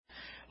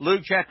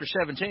Luke chapter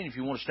 17. If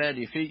you want to stand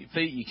to your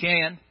feet, you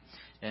can.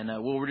 And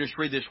we'll just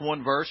read this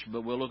one verse,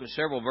 but we'll look at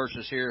several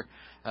verses here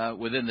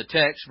within the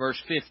text. Verse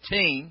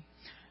 15,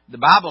 the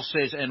Bible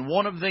says, "And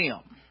one of them,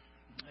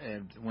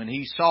 and when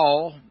he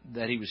saw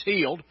that he was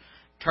healed,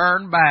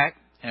 turned back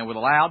and with a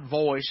loud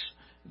voice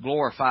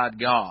glorified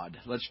God."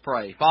 Let's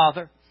pray.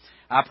 Father,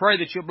 I pray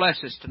that you'll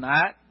bless us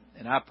tonight,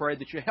 and I pray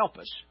that you'll help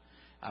us.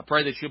 I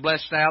pray that you'll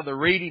bless now the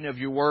reading of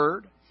your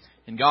word.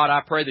 And God,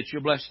 I pray that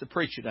you'll bless the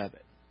preaching of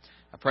it.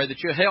 I pray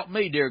that you'll help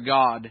me, dear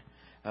God,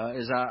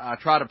 as I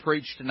try to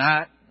preach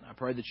tonight. I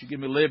pray that you give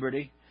me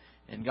liberty.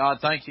 And God,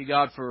 thank you,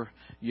 God, for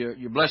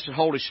your blessed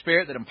Holy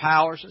Spirit that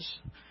empowers us.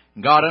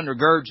 And God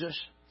undergirds us.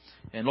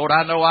 And Lord,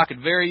 I know I could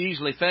very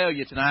easily fail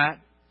you tonight.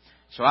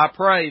 So I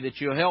pray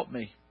that you'll help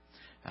me.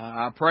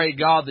 I pray,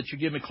 God, that you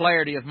give me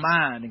clarity of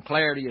mind and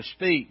clarity of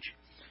speech.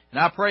 And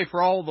I pray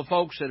for all the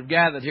folks that have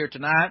gathered here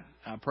tonight.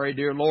 I pray,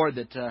 dear Lord,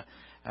 that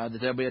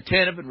they'll be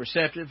attentive and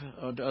receptive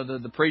to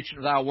the preaching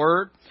of thy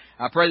word.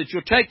 I pray that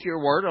you'll take your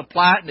word and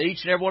apply it to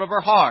each and every one of our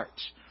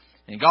hearts.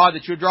 And God,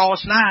 that you'll draw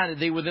us nigh to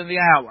thee within the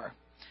hour.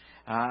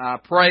 I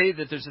pray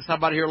that there's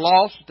somebody here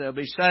lost, that they'll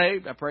be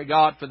saved. I pray,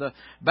 God, for the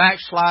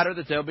backslider,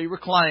 that they'll be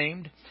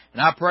reclaimed.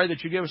 And I pray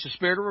that you give us a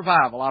spirit of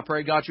revival. I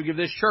pray, God, you'll give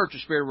this church a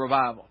spirit of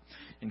revival.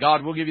 And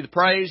God, we'll give you the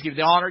praise, give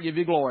you the honor, give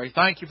you glory.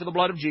 Thank you for the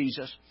blood of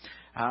Jesus.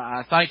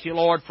 I thank you,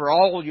 Lord, for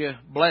all your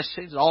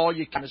blessings, all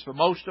your kindness, but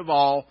most of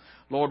all,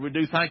 Lord, we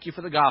do thank you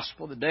for the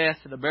gospel, the death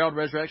and the burial and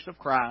resurrection of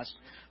Christ.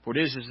 For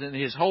it is in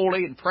His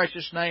holy and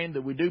precious name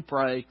that we do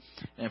pray,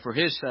 and for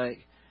His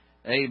sake,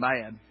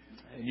 amen.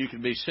 And you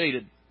can be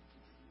seated.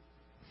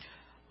 I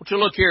want you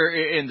to look here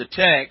in the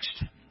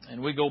text,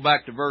 and we go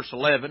back to verse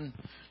 11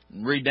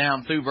 and read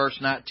down through verse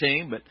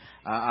 19, but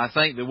I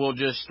think that we'll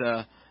just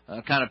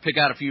kind of pick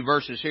out a few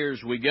verses here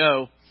as we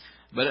go.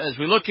 But as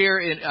we look here,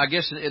 in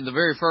the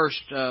very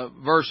first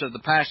verse of the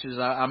passage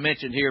I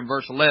mentioned here in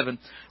verse 11,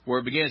 where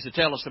it begins to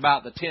tell us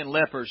about the 10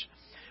 lepers,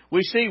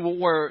 we see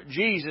where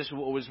Jesus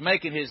was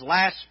making his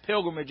last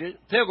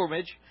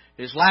pilgrimage,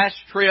 his last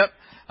trip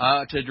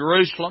to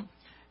Jerusalem,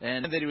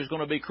 and that he was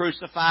going to be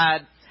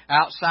crucified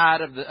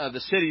outside of the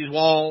city's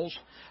walls.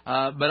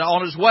 But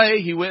on his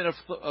way, he went,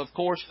 of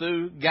course,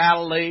 through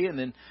Galilee, and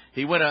then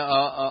he went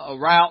a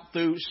route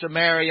through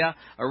Samaria,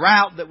 a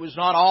route that was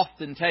not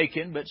often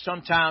taken, but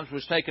sometimes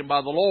was taken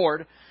by the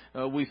Lord.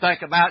 We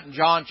think about in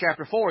John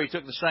chapter 4, he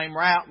took the same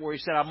route where he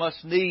said, "I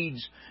must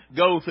needs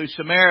go through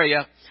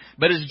Samaria."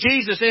 But as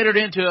Jesus entered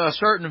into a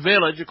certain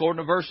village,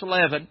 according to verse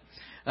 11,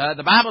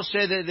 the Bible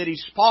said that he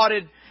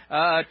spotted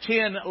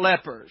 10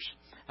 lepers.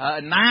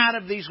 9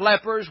 of these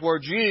lepers were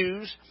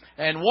Jews,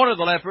 and one of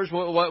the lepers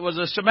was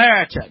a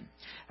Samaritan.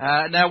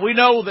 Now we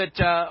know that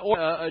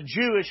a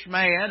Jewish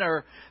man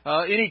or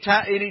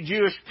any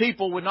Jewish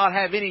people would not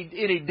have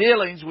any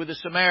dealings with the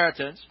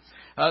Samaritans.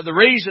 The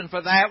reason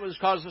for that was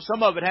because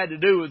some of it had to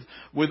do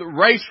with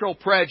racial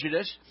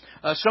prejudice.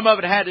 Some of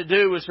it had to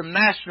do with some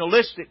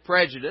nationalistic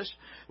prejudice.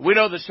 We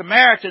know the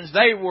Samaritans,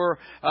 they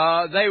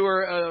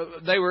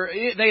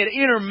had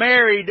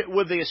intermarried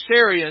with the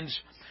Assyrians.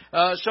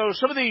 So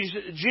some of these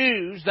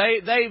Jews,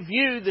 they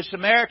viewed the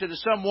Samaritan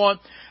as someone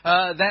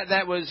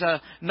that was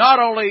not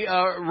only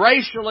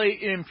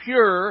racially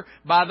impure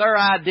by their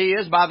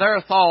ideas, by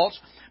their thoughts,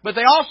 but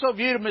they also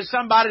viewed him as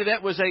somebody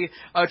that was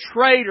a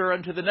traitor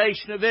unto the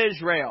nation of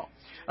Israel.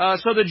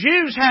 So the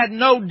Jews had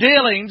no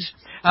dealings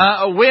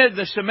with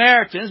the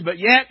Samaritans, but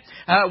yet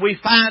we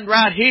find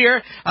right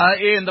here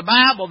in the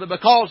Bible that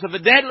because of a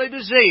deadly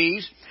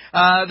disease,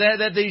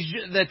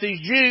 that these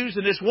Jews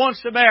and this one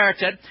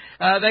Samaritan,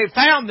 they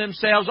found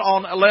themselves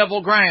on a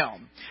level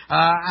ground.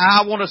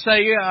 I want to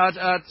say,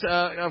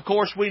 of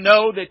course, we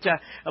know that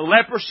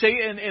leprosy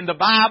in the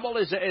Bible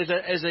is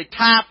a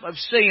type of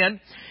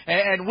sin.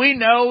 And we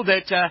know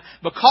that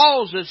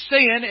because of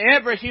sin,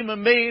 every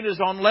human being is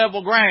on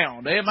level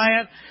ground.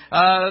 Amen?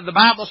 The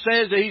Bible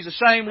says that He's the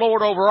same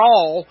Lord over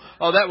all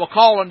that will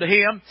call unto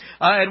Him.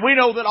 And we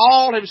know that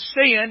all have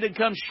sinned and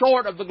come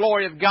short of the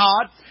glory of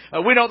God.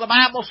 We know the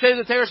Bible says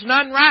that there is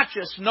none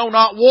righteous, no,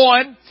 not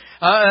one.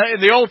 In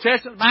the Old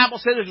Testament, the Bible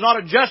says there's not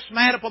a just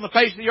man upon the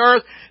face of the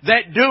earth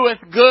that doeth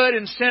good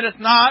and sinneth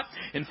not.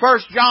 In 1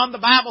 John, the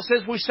Bible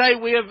says we say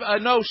we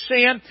have no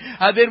sin,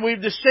 then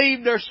we've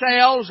deceived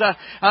ourselves,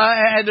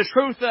 and the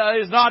truth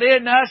is not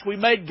in us. We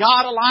made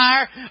God a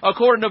liar,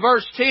 according to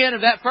verse 10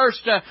 of that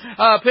first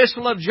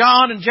epistle of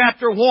John in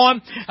chapter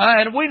 1.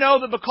 And we know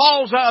that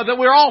because that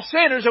we're all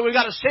sinners, that we've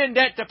got a sin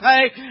debt to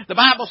pay. The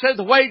Bible says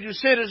the wages of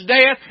sin is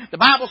death.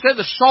 The Bible says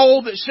the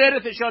soul that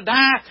sinneth, it shall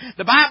die.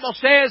 The Bible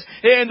says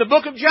in the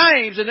book of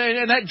James, in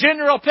that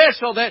general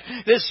epistle, that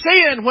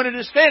sin, when it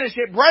is finished,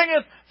 it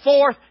bringeth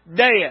forth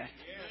death.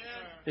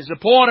 It's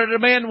appointed a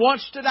man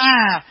once to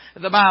die,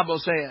 the Bible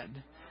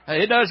said.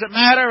 It doesn't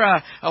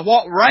matter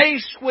what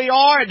race we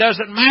are. It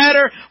doesn't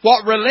matter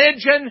what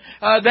religion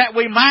that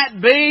we might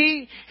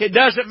be. It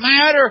doesn't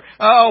matter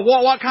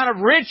what kind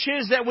of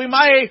riches that we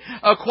may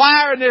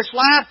acquire in this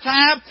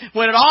lifetime.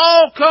 When it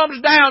all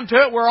comes down to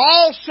it, we're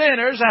all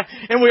sinners,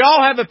 and we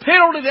all have a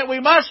penalty that we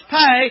must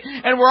pay,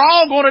 and we're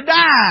all going to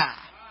die.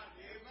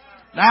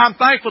 Now I'm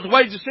thankful the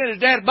wages of sin is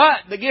death,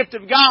 but the gift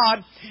of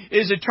God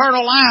is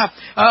eternal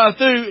life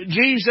through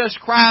Jesus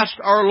Christ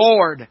our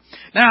Lord.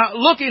 Now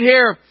looking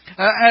here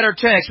at our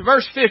text,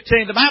 verse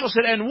 15, the Bible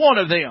said, and one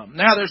of them.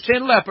 Now there's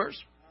 10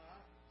 lepers.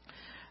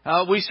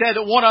 We said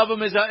that one of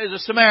them is a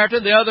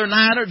Samaritan, the other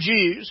 9 are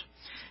Jews.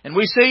 And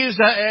we see,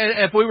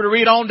 if we were to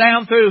read on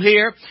down through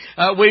here,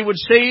 we would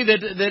see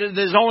that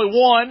there's only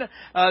one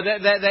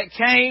that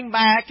came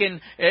back and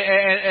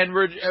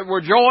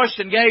rejoiced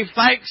and gave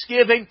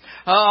thanksgiving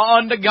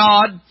unto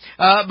God.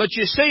 But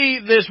you see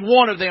this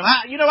one of them.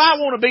 I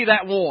want to be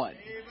that one.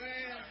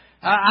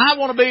 I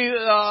want to be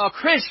a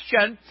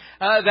Christian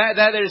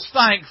that is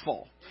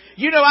thankful.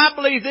 I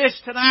believe this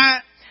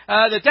tonight,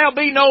 that there'll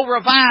be no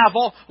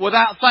revival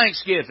without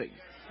thanksgiving.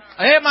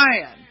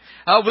 Amen.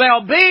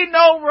 There'll be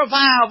no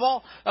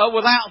revival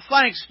without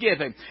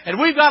thanksgiving.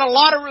 And we've got a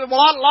lot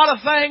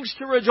of things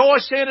to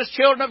rejoice in as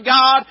children of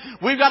God.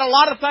 We've got a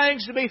lot of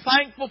things to be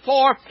thankful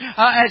for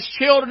as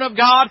children of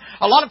God.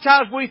 A lot of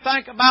times we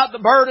think about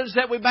the burdens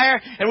that we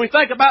bear, and we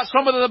think about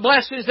some of the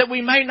blessings that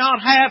we may not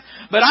have.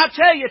 But I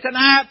tell you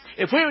tonight,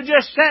 if we would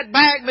just sit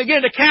back and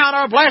begin to count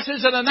our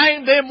blessings and to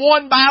name them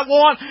one by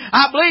one,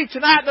 I believe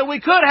tonight that we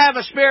could have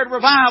a spirit of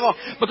revival,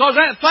 because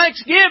that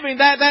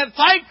thanksgiving, that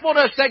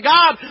thankfulness that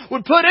God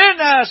would put in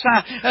us,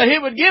 He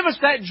would give us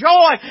that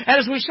joy. And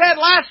as we said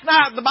last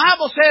night, the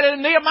Bible said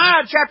in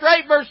Nehemiah chapter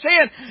 8 verse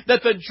 10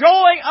 that the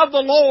joy of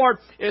the Lord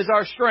is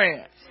our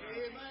strength.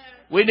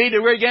 We need to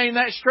regain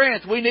that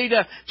strength. We need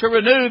to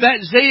renew that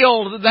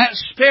zeal, that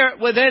spirit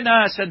within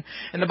us. And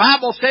the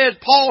Bible says,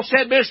 Paul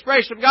said, by the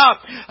grace of God,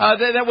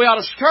 that we ought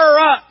to stir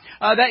up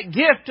that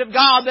gift of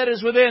God that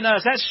is within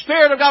us. That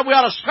Spirit of God, we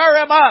ought to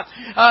stir Him up.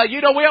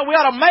 We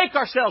ought to make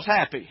ourselves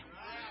happy.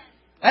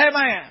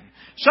 Amen.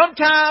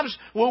 Sometimes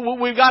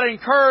we've got to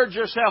encourage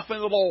ourselves in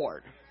the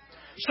Lord.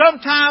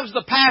 Sometimes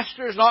the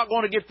pastor is not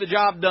going to get the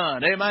job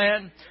done.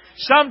 Amen.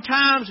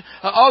 Sometimes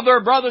other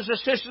brothers and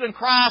sisters in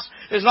Christ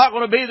is not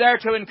going to be there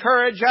to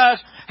encourage us.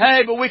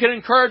 Hey, but we can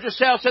encourage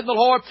ourselves in the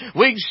Lord.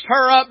 We can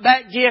stir up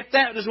that gift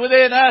that is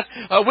within us.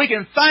 We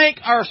can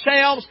thank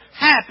ourselves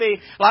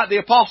happy, like the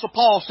Apostle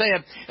Paul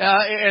said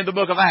in the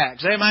book of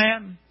Acts.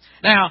 Amen.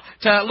 Now,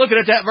 looking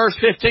at that verse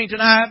 15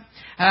 tonight,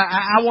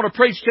 I want to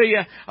preach to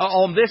you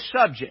on this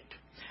subject.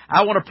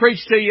 I want to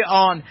preach to you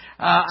on,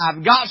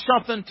 I've got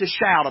something to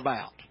shout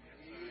about.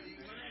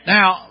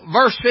 Now,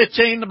 verse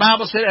 15, the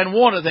Bible said, and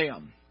one of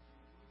them,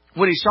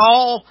 when he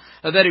saw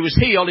that he was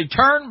healed, he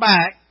turned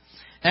back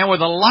and with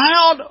a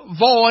loud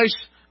voice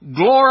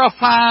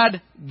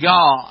glorified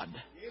God.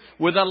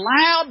 With a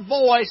loud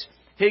voice,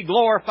 he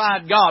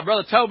glorified God.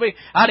 Brother Toby,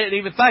 I didn't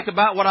even think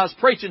about what I was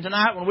preaching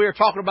tonight when we were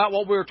talking about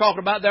what we were talking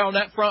about there on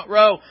that front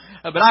row.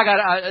 But I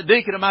got a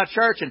deacon in my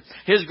church, and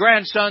his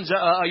grandson's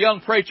a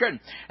young preacher,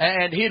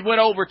 and he went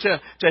over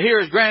to hear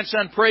his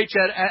grandson preach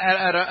at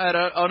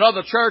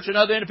another church,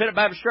 another independent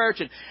Baptist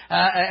church,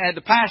 and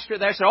the pastor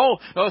there said,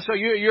 so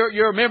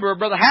you're a member of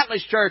Brother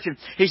Hatley's church? And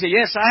he said,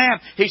 yes, I am.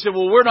 He said,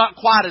 well, we're not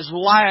quite as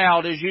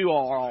loud as you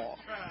are all.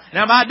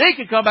 Now my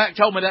deacon come back and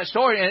told me that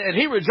story, and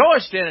he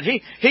rejoiced in it.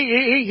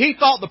 He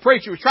thought the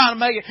preacher was trying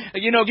to make it,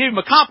 give him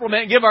a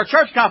compliment and give our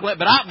church a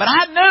compliment. But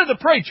I knew the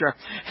preacher,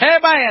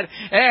 amen,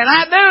 and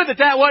I knew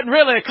that wasn't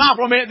really a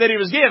compliment that he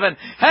was giving.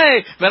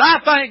 Hey, but I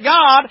thank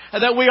God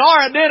that we are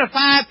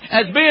identified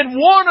as being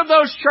one of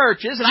those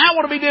churches, and I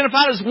want to be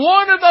identified as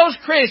one of those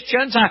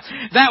Christians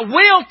that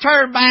will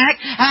turn back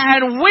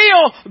and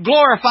will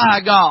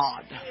glorify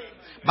God.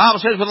 The Bible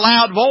says with a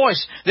loud voice.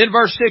 Then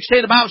verse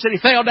 16, the Bible said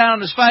he fell down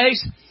on his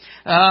face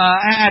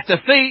at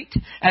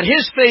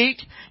his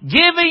feet,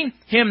 giving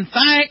him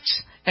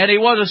thanks, and he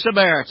was a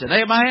Samaritan.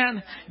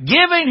 Amen?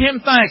 Giving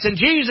him thanks. And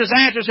Jesus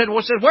answered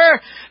and said,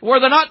 where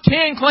were there not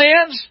 10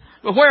 cleansed?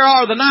 But where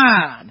are the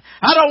 9?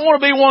 I don't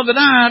want to be one of the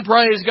 9,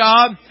 praise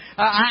God.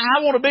 I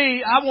want to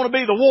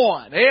be the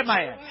one.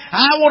 Amen.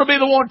 I want to be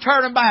the one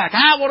turning back.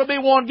 I want to be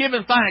one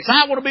giving thanks.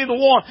 I want to be the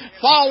one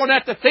falling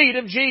at the feet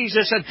of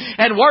Jesus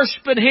and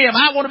worshiping Him.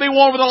 I want to be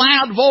one with a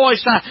loud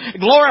voice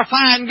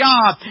glorifying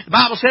God. The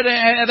Bible said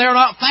they're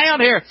not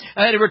found here.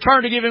 They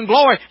returned to give Him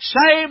glory.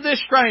 Save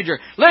this stranger.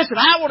 Listen,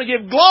 I want to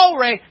give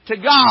glory to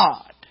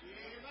God.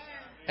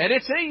 And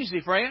it's easy,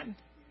 friend.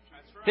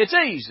 It's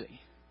easy.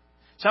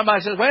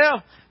 Somebody says,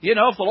 well,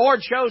 if the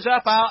Lord shows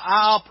up,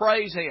 I'll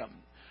praise Him.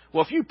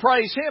 Well, if you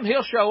praise Him,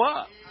 He'll show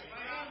up.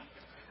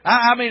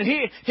 I mean,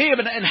 He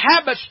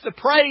inhabits the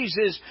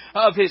praises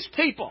of His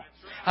people.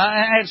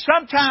 And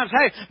sometimes,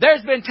 hey,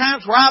 there's been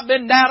times where I've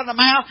been down in the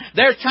mouth.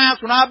 There's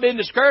times when I've been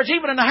discouraged.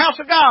 Even in the house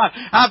of God,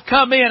 I've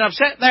come in, I've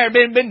sat there,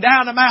 been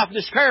down in the mouth,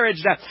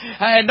 discouraged,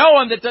 and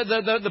knowing that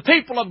the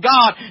people of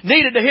God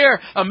needed to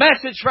hear a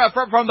message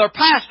from their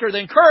pastor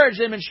that encouraged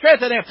them and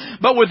strengthened them.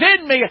 But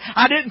within me,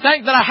 I didn't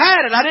think that I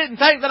had it. I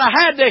didn't think that I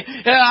had the,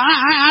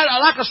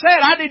 like I said,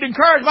 I need to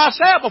encourage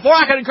myself before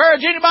I could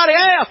encourage anybody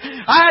else.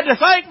 I had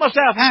to think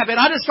myself happy.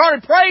 And I just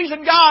started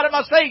praising God at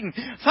my seat and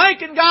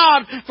thanking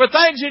God for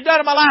things He's done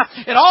in my life.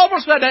 And all of a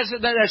sudden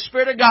that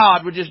Spirit of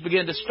God would just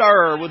begin to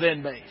stir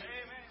within me.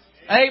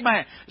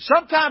 Amen.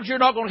 Sometimes you're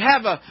not going to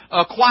have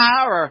a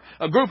choir or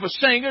a group of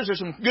singers or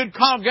some good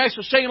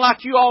congregation singing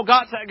like you all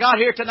got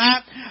here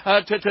tonight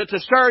to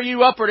stir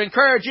you up or to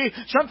encourage you.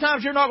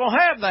 Sometimes you're not going to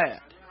have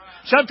that.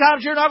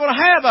 Sometimes you're not going to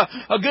have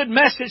a good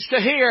message to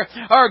hear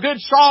or a good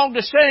song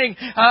to sing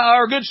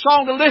or a good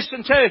song to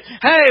listen to.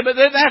 Hey, but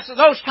that's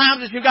those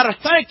times that you've got to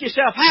thank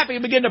yourself happy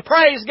and begin to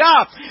praise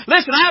God.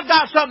 Listen, I've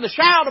got something to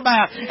shout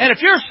about. And if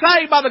you're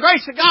saved by the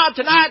grace of God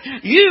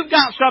tonight, you've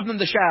got something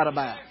to shout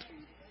about.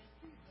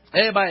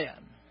 Amen.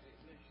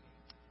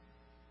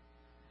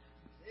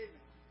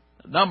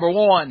 Number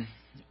one,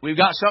 we've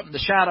got something to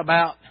shout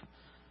about.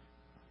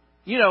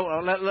 You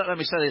know, let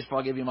me say this before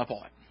I give you my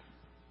point.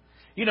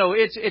 You know,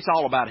 it's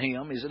all about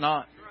Him, is it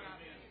not?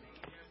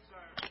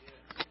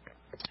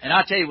 And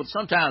I tell you what,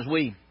 sometimes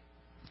we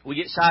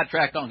get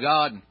sidetracked on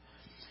God and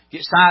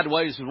get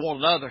sideways with one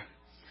another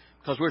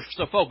because we're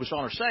so focused on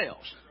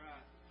ourselves.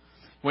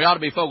 We ought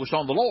to be focused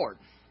on the Lord.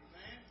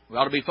 We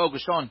ought to be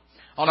focused on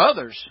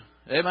others.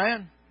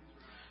 Amen.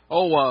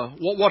 Oh,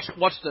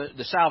 what's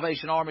the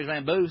Salvation Army's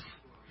man, Booth?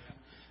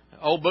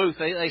 Old Booth,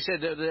 they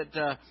said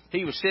that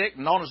he was sick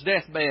and on his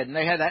deathbed, and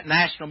they had that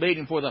national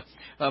meeting for the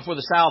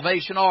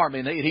Salvation Army,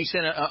 and he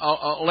sent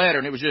a letter,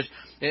 and it was just,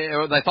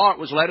 they thought it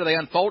was a letter, they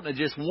unfolded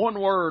it, just one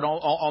word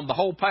on the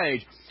whole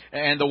page,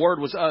 and the word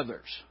was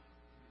others.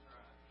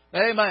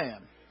 Amen.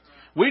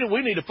 We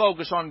need to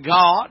focus on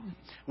God.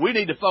 We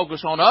need to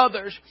focus on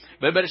others,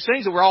 but it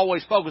seems that we're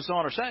always focused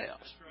on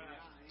ourselves.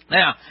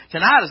 Now,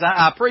 tonight, as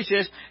I preach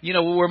this, you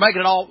know, we're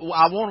making it all,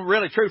 I want to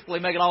really truthfully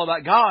make it all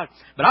about God,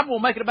 but I'm going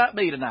to make it about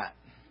me tonight.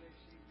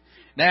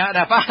 Now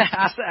if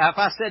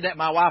I said that,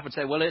 my wife would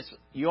say, well,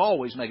 you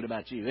always make it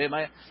about you.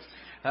 Amen.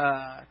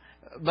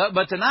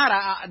 But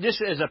tonight,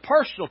 just as a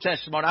personal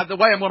testimony, the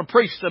way I'm going to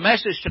preach the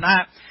message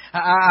tonight,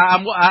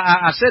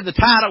 I said the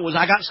title was,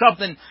 I got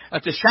something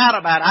to shout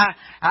about.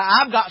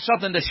 I've got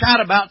something to shout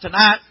about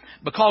tonight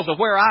because of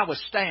where I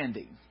was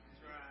standing.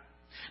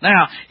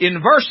 Now,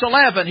 in verse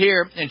 11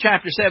 here in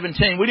chapter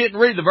 17, we didn't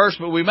read the verse,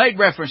 but we made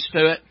reference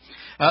to it.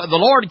 The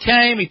Lord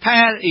came,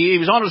 He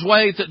was on His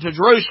way to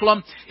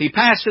Jerusalem. He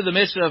passed through the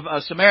midst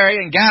of Samaria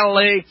and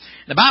Galilee.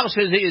 The Bible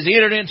says as He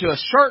entered into a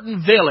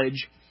certain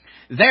village,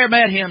 there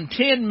met Him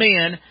 10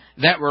 men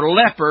that were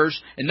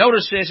lepers. And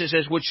notice this, it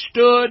says, which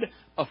stood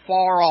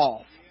afar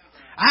off.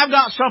 I've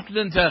got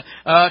something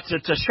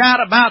to shout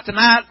about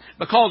tonight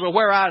because of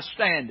where I was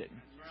standing.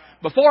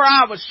 Before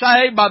I was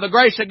saved by the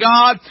grace of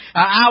God,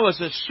 I was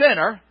a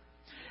sinner.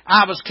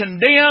 I was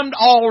condemned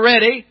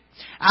already.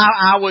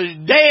 I was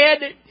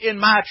dead in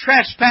my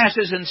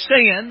trespasses and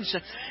sins.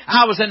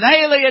 I was an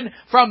alien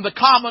from the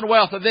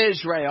commonwealth of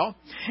Israel.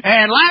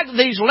 And like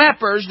these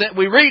lepers that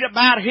we read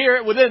about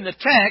here within the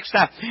text,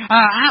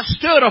 I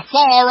stood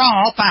afar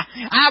off.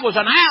 I was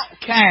an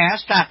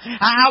outcast.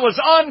 I was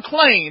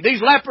unclean.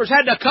 These lepers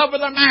had to cover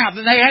their mouth,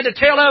 and they had to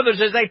tell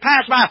others as they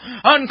passed by,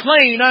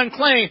 unclean,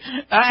 unclean.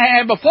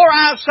 And before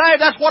I was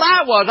saved, that's what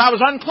I was. I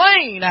was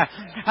unclean.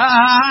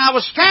 I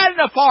was standing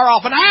afar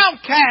off, an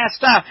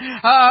outcast,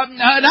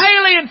 an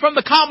alien from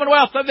the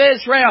commonwealth of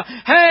Israel.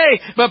 Hey,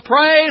 but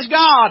praise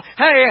God.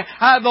 Hey,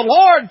 the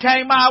Lord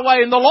came my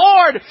way, and the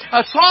Lord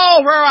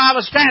saw where I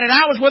was standing.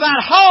 I was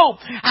without hope.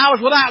 I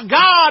was without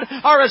God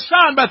or His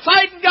Son. But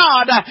thank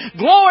God,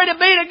 glory to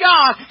be to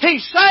God, He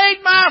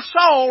saved my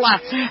soul,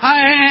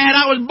 and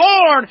I was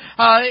born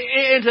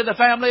into the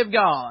family of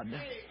God.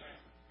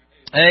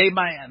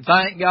 Amen.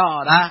 Thank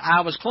God.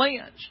 I was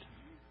cleansed.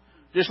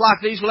 Just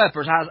like these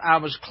lepers, I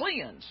was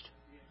cleansed.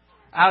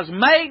 I was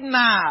made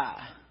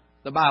nigh,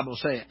 the Bible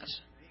says.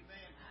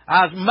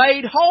 I was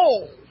made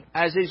whole,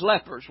 as these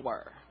lepers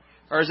were.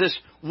 Or as this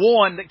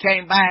one that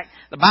came back,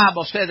 the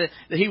Bible said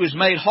that he was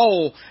made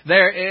whole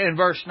there in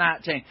verse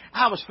 19.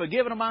 I was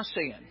forgiven of my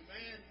sin.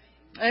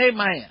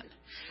 Amen.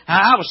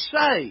 I was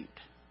saved.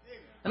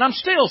 And I'm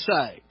still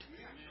saved.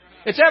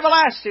 It's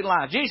everlasting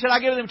life. Jesus said, I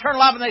give them eternal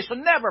life and they shall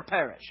never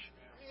perish.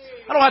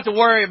 I don't have to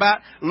worry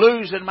about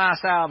losing my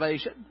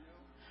salvation.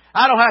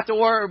 I don't have to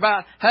worry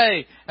about,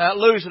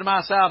 losing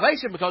my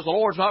salvation because the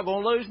Lord's not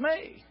going to lose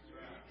me.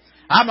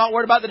 I'm not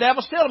worried about the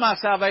devil stealing my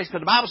salvation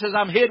because the Bible says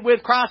I'm hid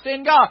with Christ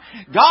in God.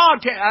 God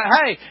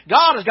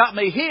has got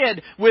me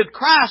hid with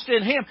Christ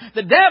in Him.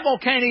 The devil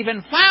can't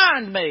even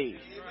find me.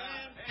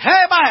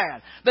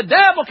 Amen. The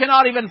devil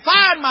cannot even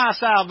find my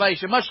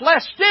salvation, much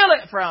less steal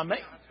it from me.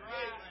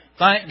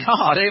 Thank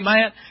God.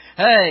 Amen.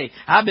 Hey,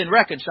 I've been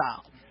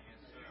reconciled.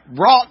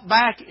 Brought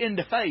back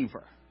into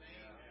favor.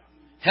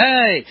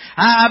 Hey,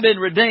 I've been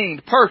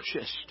redeemed,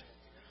 purchased,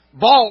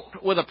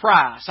 bought with a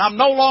price. I'm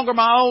no longer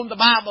my own, the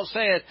Bible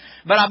says,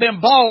 but I've been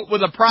bought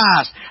with a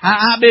price.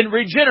 I've been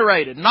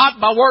regenerated,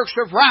 not by works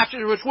of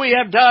righteousness which we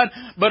have done,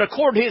 but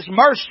according to His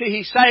mercy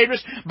He saved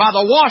us by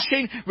the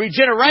washing,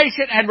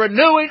 regeneration, and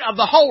renewing of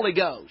the Holy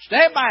Ghost.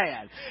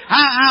 Amen.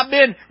 I've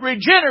been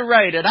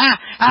regenerated.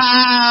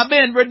 I've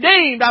been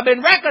redeemed. I've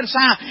been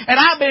reconciled. And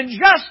I've been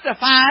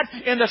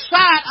justified in the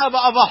sight of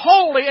a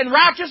holy and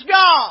righteous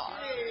God.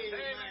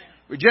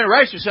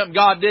 Regeneration is something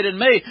God did in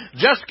me.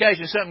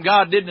 Justification is something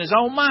God did in His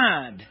own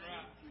mind.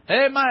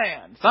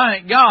 Amen.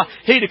 Thank God.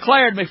 He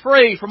declared me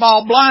free from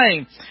all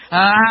blame.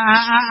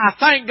 I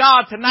thank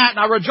God tonight, and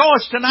I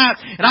rejoice tonight,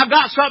 and I've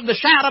got something to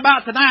shout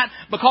about tonight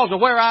because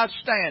of where I'm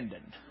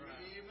standing.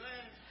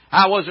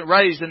 I wasn't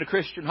raised in a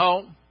Christian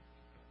home.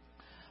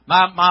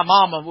 My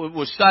mama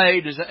was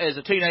saved as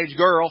a teenage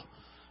girl,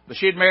 but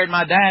she had married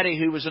my daddy,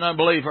 who was an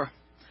unbeliever,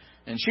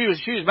 and she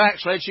was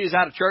backslid. She was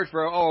out of church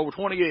for over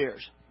 20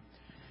 years.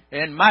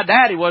 And my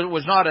daddy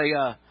was not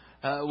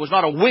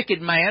a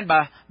wicked man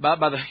by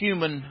the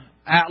human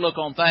outlook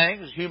on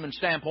things, human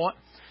standpoint.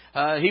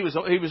 He was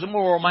a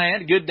moral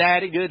man, a good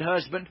daddy, good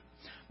husband,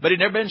 but he'd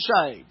never been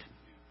saved.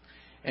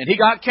 And he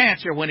got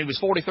cancer when he was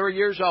 43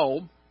 years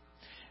old.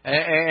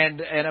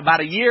 And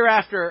about a year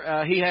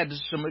after he had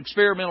some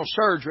experimental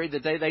surgery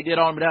that they did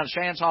on him down at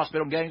Shands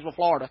Hospital in Gainesville,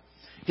 Florida,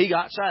 he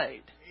got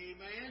saved.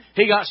 Amen.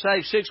 He got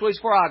saved 6 weeks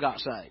before I got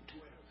saved.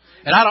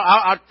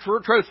 And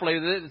truthfully,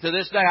 to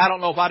this day, I don't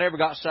know if I'd ever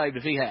got saved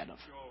if he hadn't.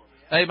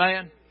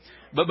 Amen.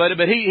 But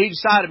he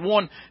decided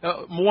one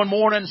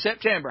morning in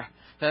September.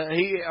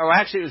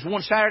 It was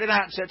one Saturday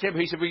night in September.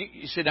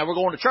 He said, now we're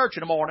going to church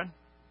in the morning.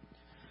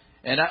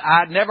 And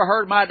I'd never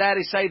heard my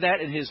daddy say that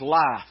in his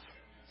life.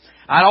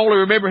 I only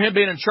remember him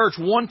being in church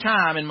one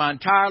time in my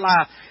entire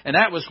life, and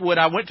that was when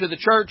I went to the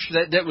church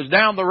that was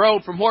down the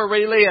road from where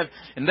we lived,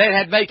 and they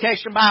had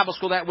Vacation Bible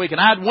School that week, and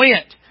I'd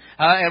went.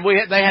 And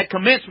they had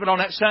commencement on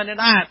that Sunday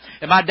night,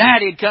 and my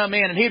daddy had come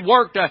in, and he'd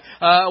worked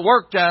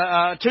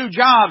 2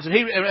 jobs,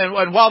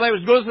 and while they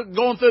was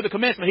going through the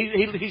commencement,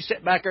 he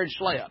sat back there and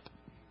slept,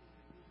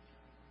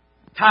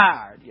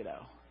 tired,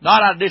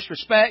 not out of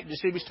disrespect,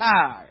 just he was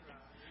tired.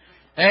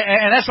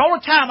 And that's the only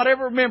time I'd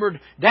ever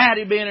remembered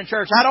Daddy being in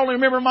church. I'd only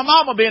remember my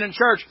mama being in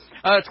church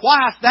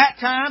twice that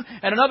time,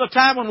 and another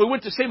time when we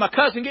went to see my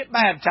cousin get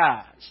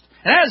baptized.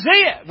 And that was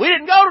it. We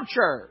didn't go to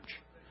church.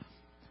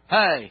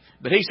 Hey,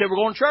 but he said, we're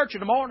going to church in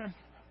the morning.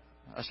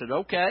 I said,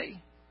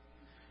 okay.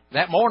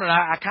 That morning,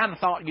 I kind of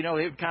thought, it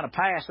would kind of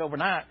pass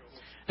overnight.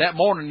 That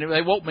morning,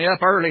 they woke me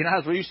up early, and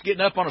I was used to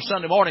getting up on a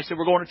Sunday morning. He said,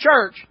 we're going to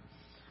church.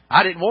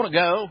 I didn't want to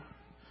go.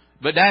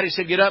 But Daddy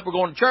said, get up, we're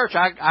going to church.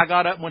 I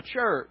got up and went to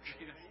church.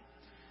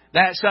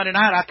 That Sunday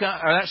night,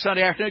 that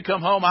Sunday afternoon,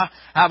 come home.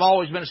 I've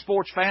always been a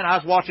sports fan. I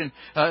was watching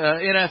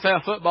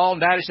NFL football, and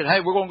Daddy said,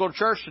 hey, we're going to go to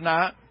church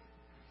tonight.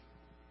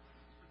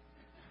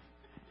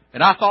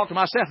 And I thought to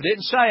myself, I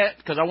didn't say it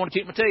because I want to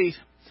keep my teeth.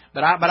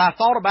 But I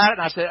thought about it,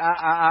 and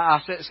I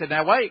said,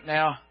 now wait,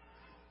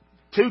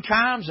 2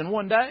 times in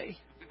one day?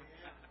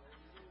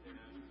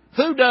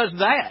 Who does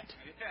that?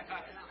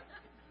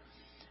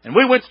 And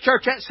we went to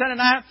church that Sunday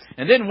night,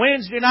 and then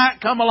Wednesday night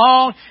come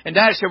along, and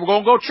Daddy said, we're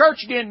going to go to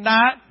church again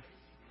tonight.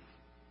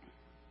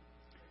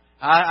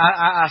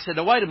 I said,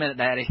 now wait a minute,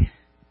 Daddy.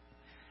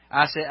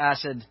 I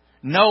said,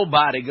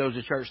 nobody goes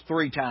to church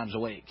 3 times a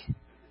week.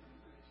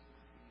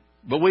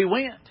 But we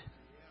went.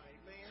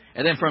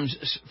 And then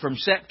from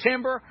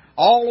September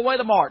all the way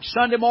to March,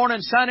 Sunday morning,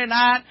 Sunday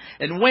night,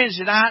 and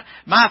Wednesday night,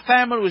 my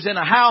family was in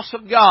the house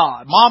of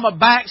God. Mama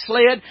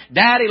backslid,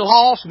 Daddy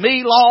lost,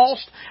 me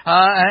lost.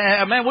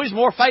 Man, we was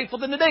more faithful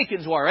than the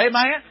deacons were.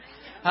 Amen.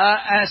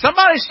 And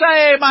somebody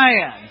say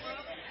amen.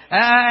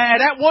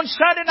 That one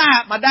Sunday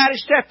night, my daddy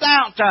stepped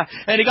out,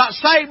 and he got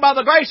saved by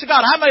the grace of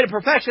God. I made a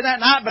profession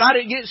that night, but I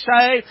didn't get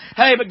saved.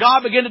 Hey, but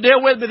God began to deal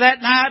with me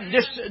that night, and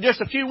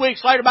just a few weeks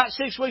later, about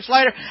 6 weeks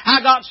later,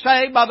 I got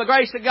saved by the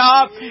grace of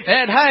God.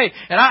 And hey,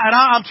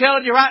 I'm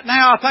telling you right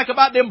now, I think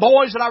about them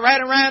boys that I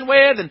ran around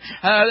with and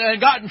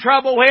got in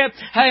trouble with.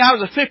 Hey, I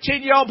was a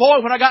 15-year-old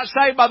boy when I got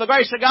saved by the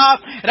grace of God,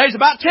 and there's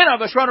about 10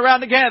 of us running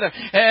around together.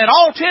 And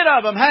all 10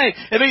 of them, hey,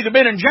 have either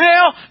been in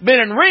jail,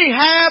 been in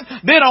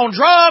rehab, been on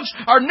drugs,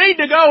 or need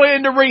to go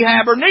into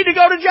rehab or need to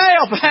go to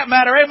jail for that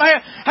matter.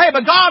 Amen. Hey,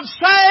 but God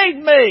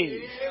saved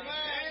me.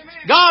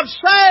 God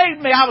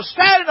saved me. I was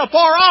standing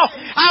afar off.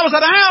 I was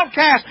an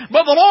outcast,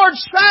 but the Lord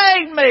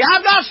saved me.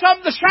 I've got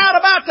something to shout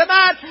about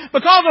tonight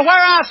because of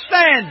where I'm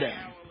standing.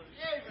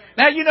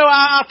 Now,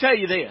 I'll tell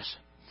you this.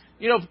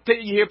 You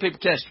hear people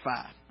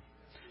testify.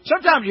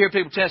 Sometimes you hear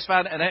people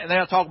testify and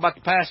they'll talk about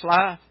the past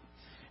life,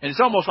 and it's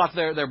almost like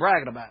they're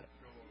bragging about it.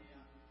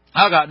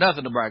 I've got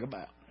nothing to brag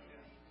about.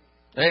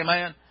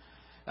 Amen.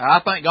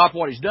 I thank God for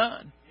what He's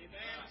done.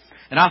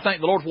 And I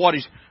thank the Lord for what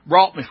He's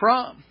brought me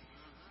from.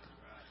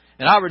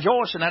 And I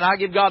rejoice in that. I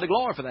give God the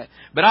glory for that.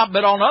 But on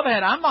the other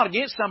hand, I'm not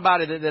against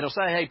somebody that'll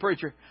say, hey,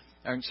 preacher,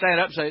 or stand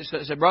up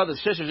and say,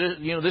 brothers and sisters,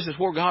 this is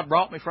where God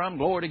brought me from.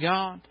 Glory to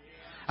God.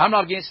 I'm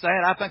not against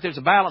that. I think there's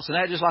a balance in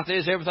that just like there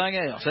is everything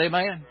else.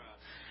 Amen.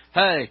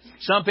 Hey,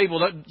 some people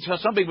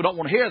don't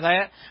want to hear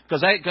that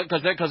because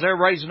they're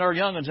raising their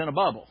young'uns in a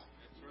bubble.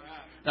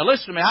 Now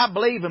listen to me. I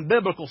believe in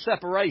biblical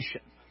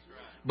separation.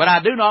 But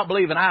I do not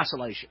believe in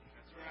isolation.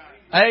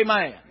 That's right.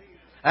 Amen.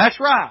 That's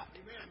right.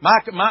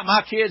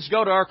 My kids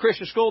go to our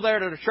Christian school there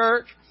to the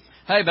church.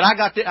 Hey, but I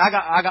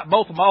got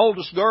both of my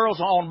oldest girls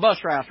on bus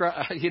routes,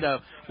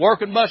 right?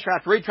 Working bus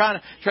routes,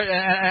 and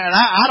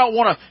I don't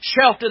want to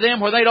shelter them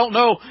where they don't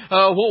know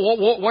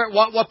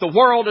what the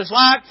world is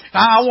like.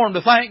 I want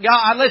them to thank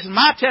God. Listen,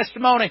 my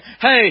testimony,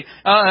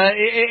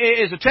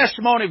 is a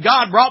testimony of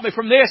God brought me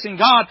from this and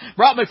God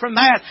brought me from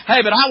that.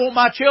 Hey, but I want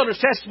my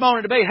children's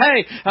testimony to be,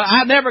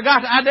 I never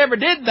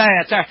did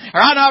that,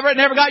 or I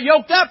never got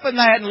yoked up in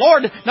that. And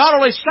Lord not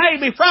only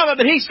saved me from it,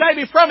 but He saved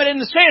me from it in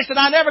the sense that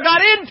I never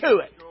got into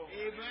it.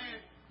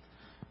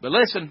 But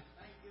listen,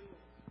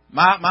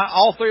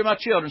 all three of my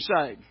children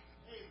saved.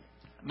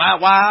 My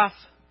wife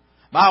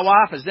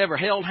has never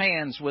held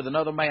hands with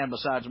another man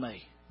besides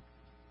me.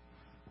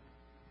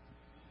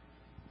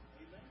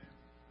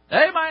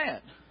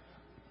 Amen.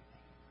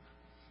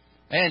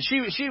 And she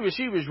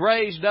was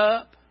raised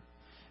up,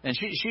 and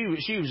she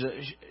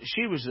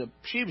was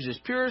as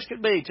pure as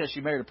could be till she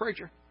married a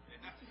preacher.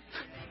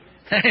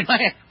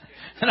 Amen.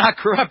 And I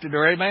corrupted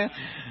her. Amen.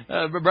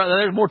 But brother,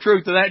 there's more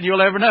truth to that than you'll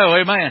ever know.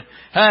 Amen.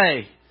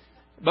 Hey.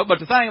 But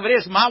the thing of it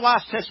is, my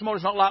wife's testimony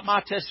is not like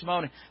my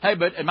testimony.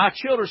 And my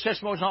children's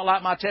testimony is not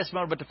like my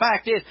testimony. But the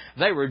fact is,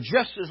 they were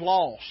just as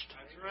lost.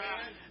 That's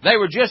right. They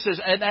were just as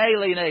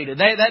alienated.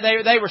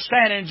 They were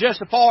standing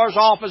just as far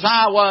off as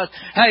I was.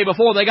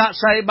 Before they got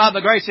saved by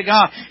the grace of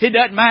God. It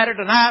doesn't matter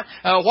tonight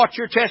what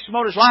your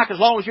testimony is like, as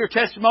long as your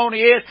testimony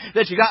is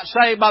that you got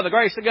saved by the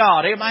grace of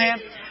God.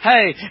 Amen.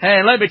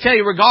 And let me tell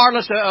you,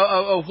 regardless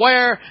of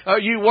where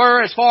you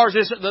were as far as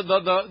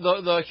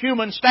the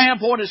human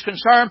standpoint is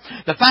concerned,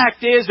 the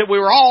fact is that we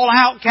were all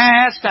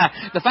outcasts.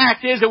 The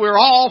fact is that we were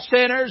all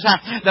sinners.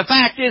 The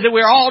fact is that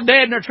we were all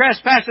dead in our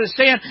trespasses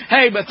and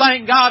sin. But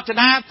thank God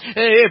tonight,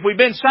 if we've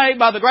been saved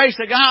by the grace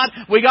of God,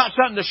 we got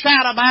something to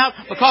shout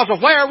about because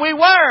of where we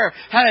were,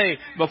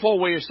 before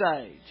we were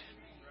saved.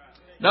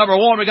 Number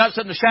one, we got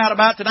something to shout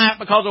about tonight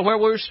because of where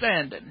we were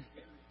standing.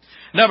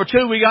 Number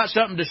two, we got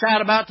something to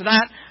shout about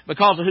tonight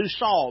because of who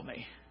saw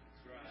me.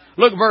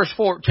 Look at verse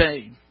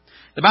 14.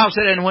 The Bible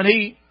said, and when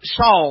He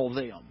saw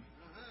them.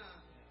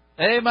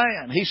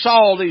 Amen. He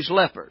saw these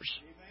lepers.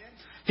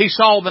 He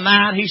saw the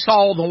 9. He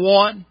saw the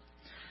 1.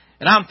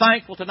 And I'm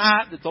thankful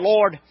tonight that the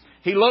Lord,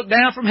 He looked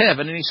down from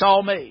heaven and He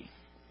saw me.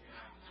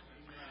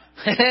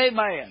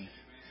 Amen.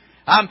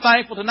 I'm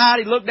thankful tonight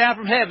He looked down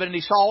from heaven and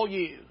He saw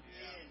you.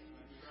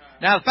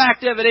 Now, the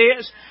fact of it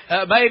is,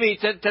 maybe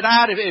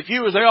tonight, if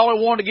you was the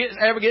only one to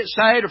ever get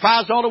saved, or if I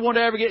was the only one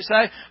to ever get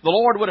saved, the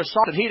Lord would have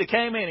sought that He'd have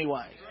came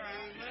anyway.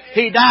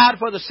 He died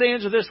for the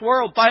sins of this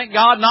world. Thank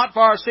God, not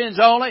for our sins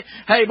only.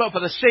 But for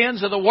the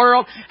sins of the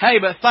world.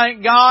 But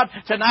thank God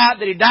tonight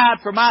that He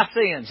died for my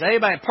sins.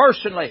 Amen.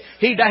 Personally.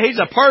 He's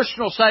a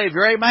personal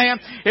Savior. Amen.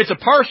 It's a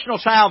personal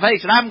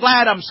salvation. I'm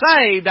glad I'm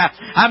saved.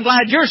 I'm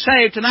glad you're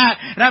saved tonight.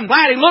 And I'm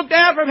glad He looked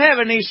down from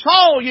heaven and He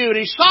saw you and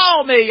He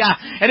saw me.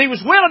 And He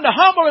was willing to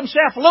humble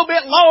Himself a little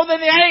bit lower than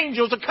the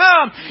angels to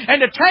come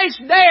and to taste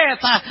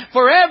death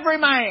for every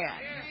man.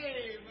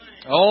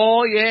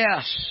 Oh,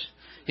 yes.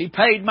 He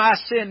paid my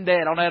sin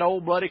debt on that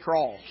old bloody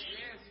cross.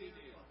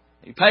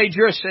 He paid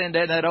your sin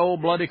debt on that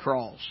old bloody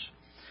cross.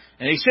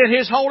 And He sent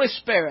His Holy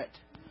Spirit,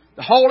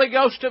 the Holy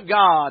Ghost of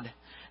God,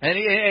 and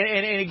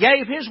He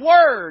gave His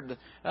Word,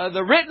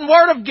 the written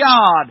Word of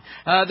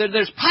God.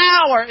 There's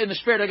power in the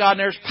Spirit of God, and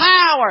there's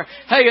power,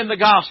 in the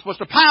gospel. It's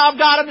the power of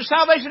God unto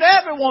salvation to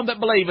everyone that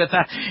believeth.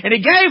 And He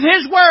gave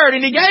His Word,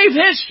 and He gave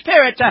His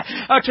Spirit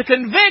to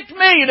convict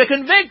me, to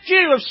convict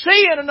you of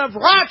sin and of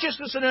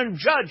righteousness and of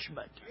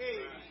judgment.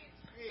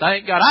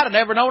 Thank God. I'd have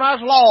never known I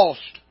was lost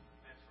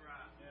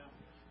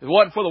if it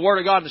wasn't for the Word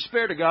of God and the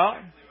Spirit of God.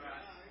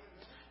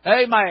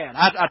 Amen.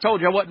 I told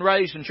you I wasn't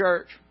raised in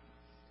church.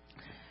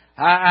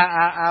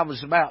 I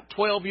was about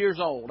 12 years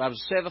old. I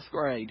was 7th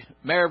grade,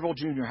 Maryville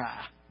Junior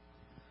High.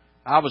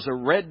 I was a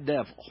Red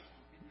Devil.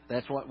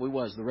 That's what we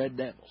was, the Red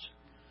Devils.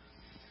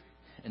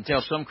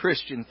 Until some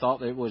Christian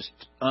thought it was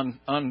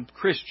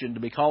unchristian to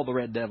be called the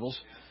Red Devils,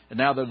 and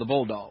now they're the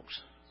Bulldogs.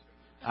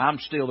 I'm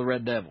still the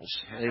Red Devils.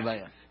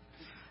 Amen.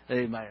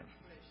 Amen.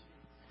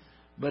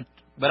 But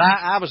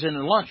I was in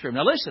the lunchroom.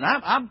 Now listen,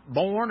 I'm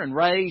born and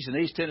raised in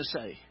East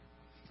Tennessee.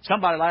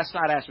 Somebody last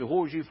night asked me,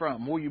 where was you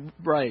from? Where were you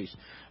raised?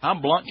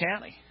 I'm Blount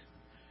County.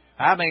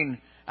 I mean,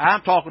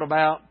 I'm talking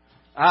about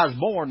I was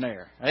born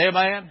there.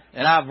 Amen.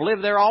 And I've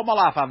lived there all my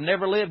life. I've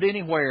never lived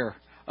anywhere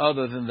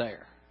other than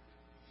there.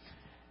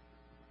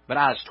 But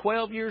I was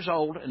 12 years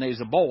old, and there's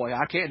a boy.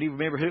 I can't even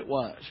remember who it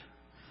was.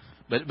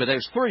 But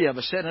there's 3 of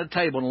us sitting at a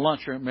table in the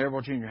lunchroom at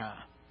Maryville Junior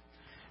High.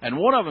 And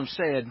one of them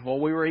said, while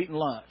we were eating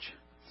lunch,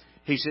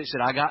 he said,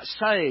 I got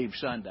saved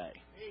Sunday.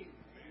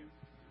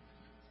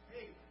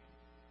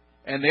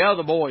 And the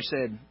other boy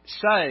said,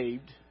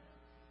 saved?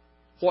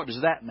 What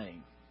does that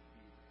mean?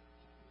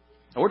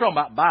 Now, we're talking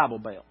about Bible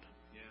Belt.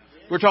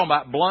 We're talking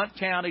about Blount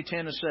County,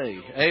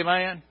 Tennessee.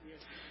 Amen?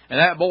 And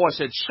that boy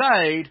said,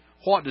 saved?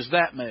 What does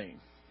that mean?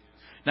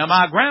 Now,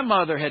 my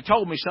grandmother had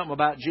told me something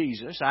about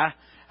Jesus.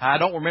 I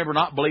don't remember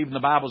not believing the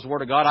Bible's the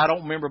Word of God. I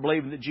don't remember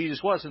believing that Jesus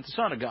wasn't the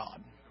Son of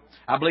God.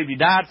 I believe He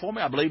died for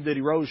me. I believe that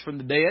He rose from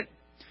the dead.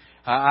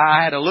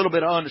 I had a little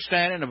bit of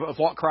understanding of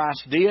what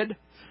Christ did.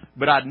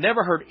 but I'd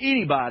never heard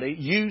anybody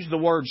use the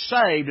word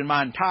saved in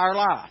my entire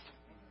life.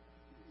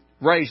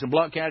 Raised in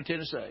Blount County,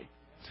 Tennessee.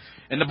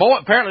 And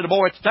apparently the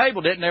boy at the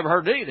table never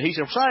heard it either. He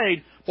said,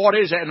 saved, what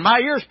is that? And my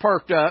ears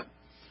perked up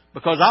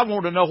because I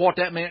wanted to know what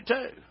that meant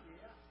too.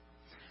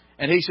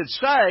 And he said,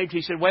 saved.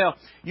 He said, well,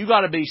 you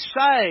got to be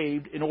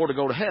saved in order to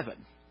go to heaven.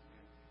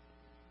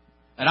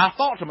 And I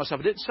thought to myself,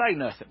 I didn't say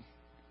nothing.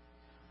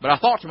 But I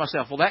thought to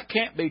myself, well, that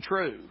can't be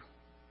true.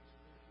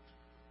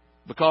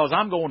 Because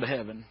I'm going to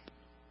heaven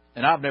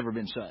and I've never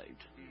been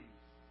saved.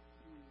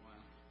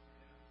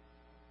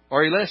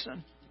 Are you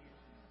listening?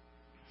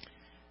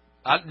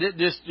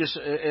 Just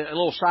a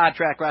little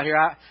sidetrack right here.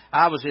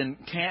 I was in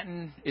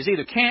Canton. It's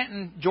either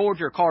Canton,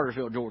 Georgia, or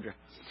Cartersville, Georgia.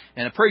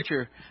 And a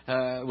preacher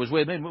was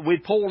with me. We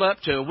pulled up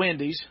to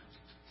Wendy's.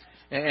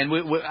 And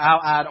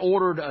I'd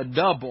ordered a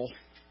double.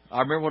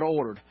 I remember what I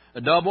ordered.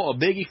 A double, a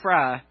Biggie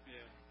Fry,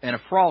 and a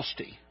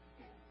Frosty.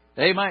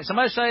 Amen.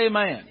 Somebody say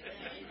amen.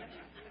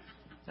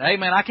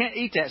 Amen. I can't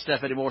eat that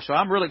stuff anymore, so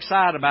I'm really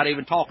excited about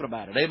even talking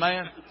about it.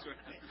 Amen.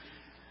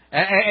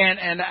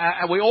 And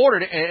we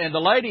ordered it, and the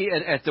lady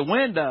at the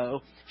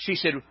window, she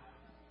said,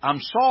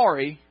 I'm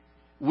sorry,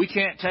 we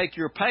can't take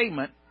your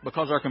payment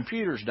because our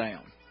computer's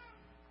down.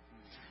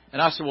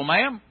 And I said, well,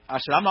 ma'am, I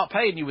said, I'm not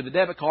paying you with a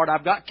debit card.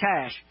 I've got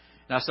cash.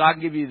 And I said, I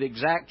can give you the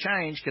exact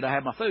change. Could I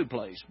have my food,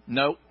 please?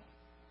 Nope.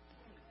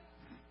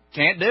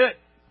 Can't do it.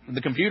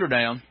 The computer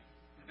down.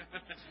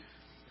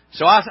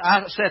 So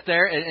I sat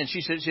there, and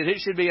she said it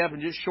should be up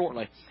in just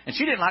shortly. And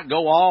she didn't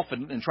go off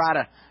and try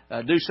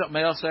to do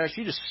something else there.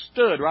 She just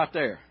stood right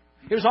there.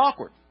 It was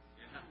awkward.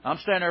 I'm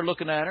standing there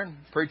looking at her, and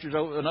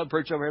another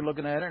preacher over here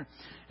looking at her,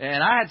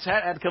 and I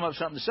had to come up with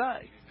something to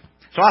say.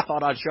 So I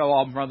thought I'd show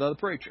off in front of the other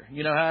preacher.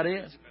 You know how it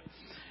is.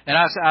 And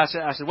I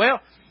said, well,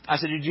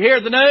 did you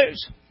hear the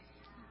news?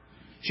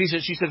 She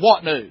said,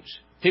 what news?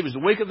 It was the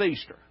week of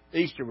Easter.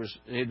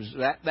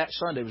 That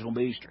Sunday was going to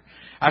be Easter.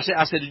 I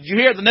said, did you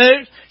hear the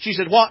news? She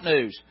said, what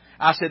news?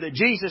 I said that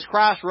Jesus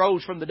Christ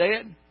rose from the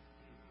dead.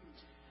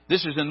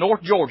 This is in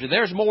North Georgia.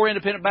 There's more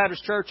Independent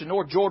Baptist Church in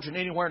North Georgia than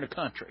anywhere in the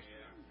country.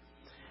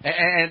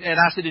 And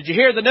I said, did you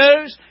hear the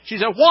news? She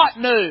said, what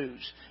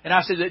news? And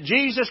I said that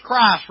Jesus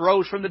Christ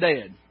rose from the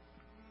dead.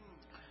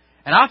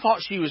 And I thought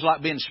she was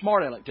like being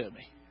smart aleck to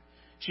me.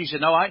 She said,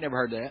 no, I ain't never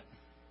heard that.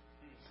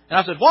 And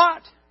I said,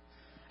 what?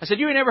 I said,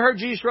 you ain't never heard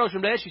Jesus rose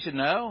from the dead? She said,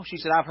 no. She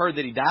said, I've heard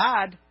that He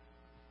died.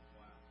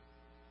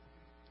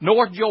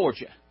 North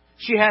Georgia.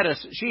 She had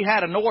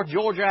a North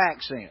Georgia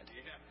accent.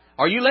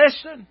 Are you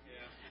listening?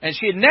 And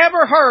she had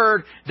never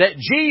heard that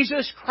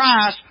Jesus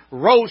Christ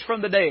rose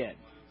from the dead.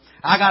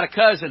 I got a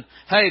cousin,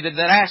 that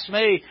asked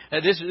me,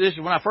 this is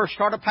when I first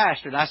started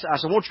pastoring. I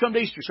said, won't you come to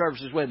Easter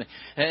services with me?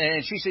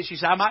 And she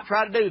said, I might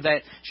try to do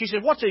that. She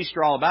said, what's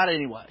Easter all about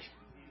anyway?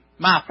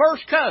 My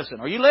first cousin.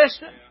 Are you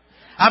listening?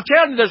 I'm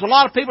telling you, there's a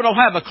lot of people who don't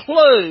have a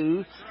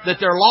clue that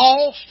they're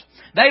lost.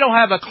 They don't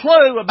have a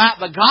clue about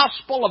the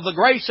gospel of the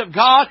grace of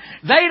God.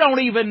 They don't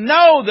even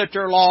know that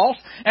they're lost.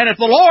 And if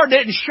the Lord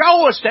didn't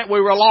show us that we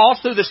were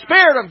lost through the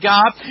Spirit of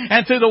God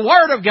and through the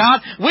Word of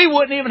God, we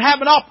wouldn't even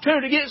have an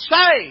opportunity to get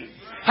saved.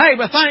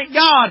 But thank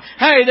God,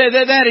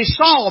 that He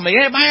saw me.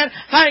 Amen.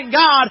 Thank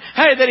God,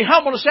 that He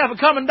humbled Himself and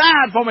come and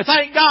died for me.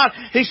 Thank God,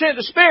 He sent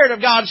the Spirit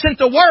of God, sent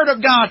the Word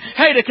of God,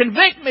 to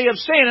convict me of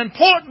sin and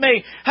point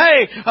me,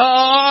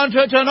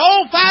 to an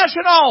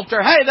old-fashioned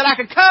altar, that I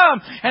could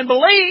come and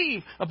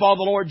believe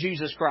upon the Lord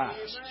Jesus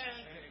Christ.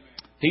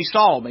 He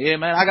saw me.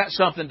 Amen. I got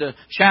something to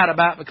shout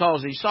about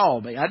because He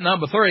saw me. At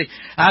number 3,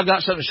 I've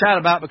got something to shout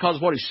about because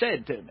of what He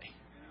said to me.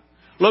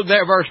 Look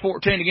there at verse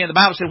 14 again. The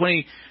Bible said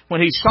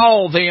when He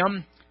saw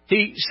them,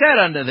 He said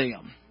unto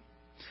them.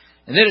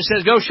 And then it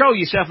says, go show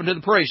yourself unto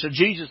the priest. So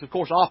Jesus, of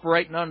course,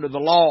 operating under the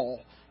law,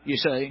 you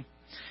see.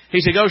 He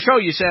said, go show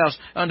yourselves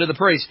unto the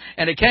priest.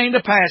 And it came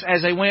to pass,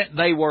 as they went,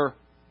 they were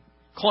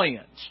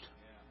cleansed.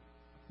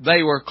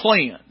 They were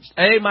cleansed.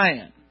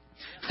 Amen.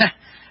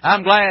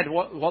 I'm glad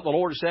what the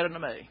Lord has said unto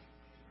me.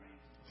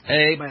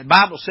 Amen. The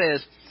Bible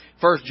says,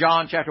 1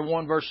 John chapter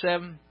 1, verse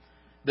 7,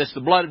 that's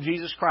the blood of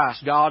Jesus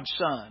Christ, God's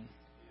Son,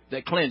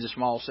 that cleanses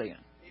from all sin.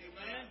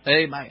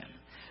 Amen.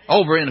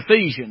 Over in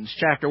Ephesians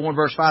chapter 1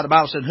 verse 5, the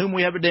Bible said, whom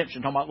we have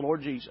redemption, talking about the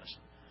Lord Jesus,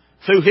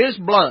 through His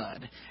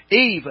blood,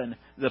 even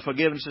the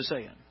forgiveness of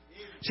sin.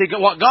 See,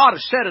 what God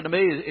has said unto me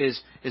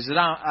is that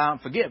I'm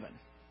forgiven.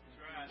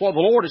 What the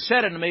Lord has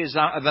said unto me is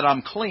that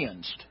I'm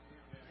cleansed.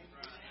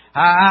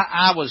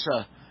 I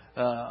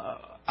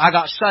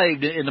got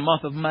saved in the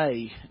month of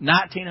May,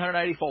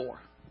 1984.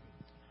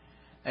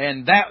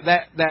 And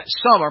that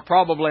summer,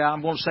 probably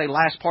I'm going to say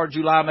last part of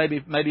July,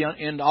 maybe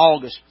into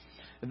August,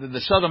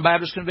 the Southern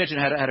Baptist Convention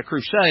had a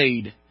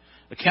crusade,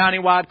 a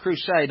countywide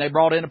crusade. They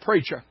brought in a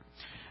preacher,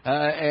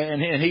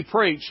 and he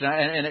preached,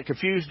 and it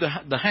confused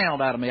the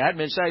hound out of me. I hadn't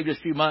been saved just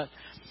a few months,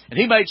 and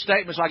he made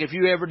statements like, "If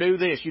you ever do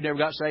this, you never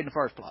got saved in the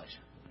first place."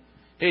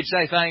 He'd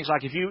say things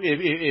like, "If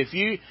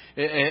you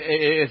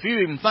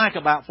even think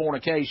about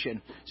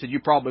fornication," said,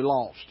 "you're probably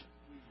lost."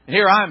 And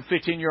here I am,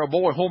 15-year-old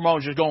boy,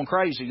 hormones just going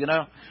crazy, you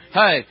know.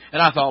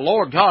 And I thought,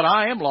 Lord God,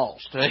 I am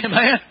lost.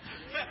 Amen.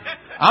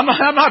 I'm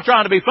not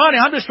trying to be funny.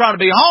 I'm just trying to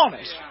be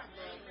honest.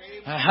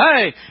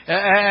 Hey,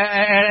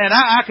 and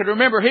I could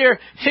remember hearing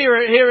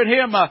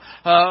him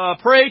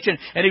preach, and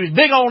he was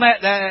big on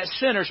that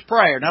sinner's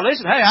prayer. Now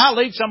listen, hey, I'll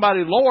lead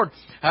somebody to the Lord.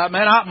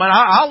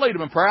 I'll lead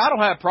them in prayer. I don't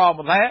have a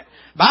problem with that.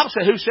 The Bible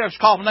said, whosoever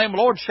calls the name of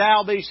the Lord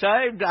shall be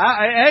saved.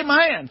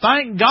 Amen.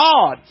 Thank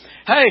God.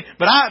 Hey,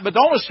 but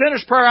the only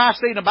sinner's prayer I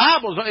see in the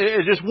Bible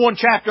is just one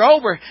chapter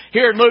over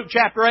here in Luke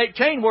chapter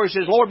 18, where it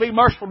says, Lord, be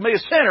merciful to me, a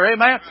sinner.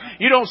 Amen.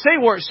 You don't see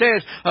where it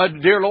says,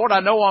 dear Lord, I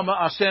know I'm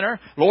a sinner.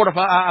 Lord, if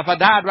I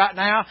died right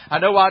now, I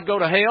know I'd go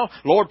to hell.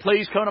 Lord,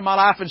 please come to my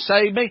life and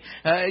save me.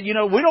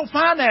 We don't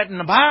find that in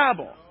the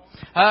Bible.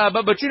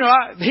 But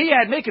he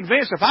had me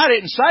convinced if I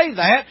didn't say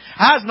that,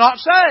 I was not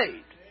saved.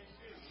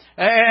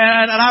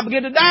 And I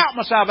begin to doubt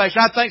my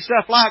salvation. I think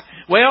stuff like,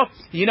 well,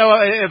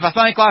 if I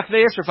think like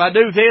this, or if I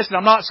do this and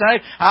I'm not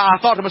saved, I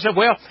thought to myself,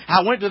 well,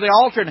 I went to the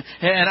altar and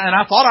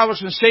I thought I was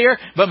sincere,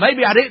 but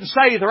maybe I didn't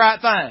say the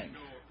right thing.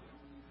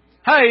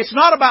 Hey, it's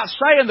not about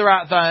saying the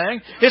right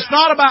thing. It's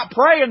not about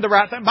praying the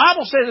right thing. The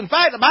Bible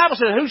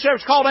says, whosoever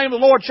is called the name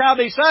of the Lord shall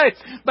be saved.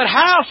 But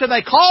how shall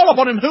they call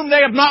upon Him whom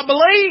they have not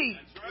believed?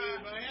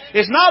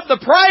 It's not the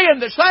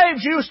praying that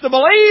saves you, it's the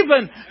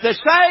believing that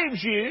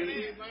saves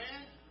you.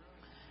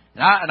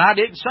 And I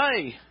didn't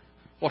say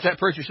what that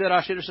preacher said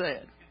I should have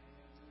said.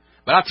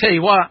 But I tell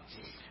you what,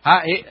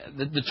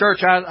 the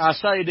church I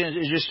stayed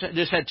in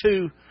just had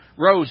 2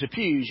 rows of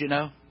pews,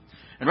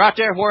 And right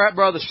there where that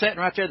brother's sitting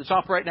right there that's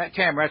operating that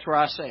camera, that's where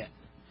I sat.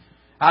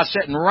 I was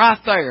sitting right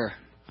there.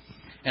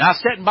 And I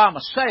was sitting by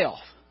myself.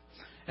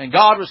 And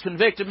God was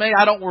convicting me.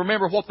 I don't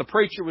remember what the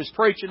preacher was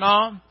preaching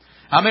on.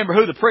 I remember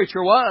who the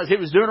preacher was. He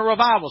was doing a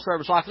revival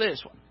service like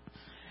this one.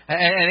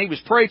 And he was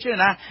preaching,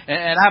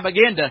 and I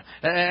began to,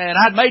 and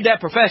I'd made that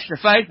profession of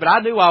faith, but I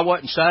knew I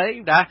wasn't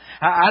saved.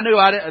 I knew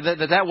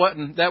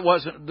that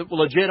wasn't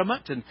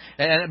legitimate,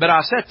 but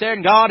I sat there,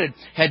 and God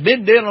had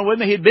been dealing with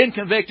me. He'd been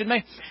convicting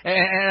me,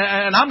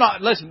 and I'm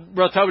not. Listen,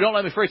 Brother Toby, don't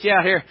let me freak you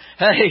out here.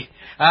 Hey,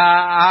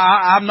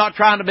 I'm not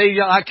trying to be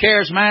like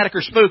charismatic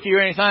or spooky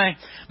or anything,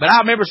 but I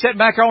remember sitting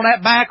back on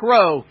that back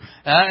row,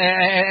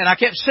 and I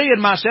kept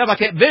seeing myself. I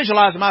kept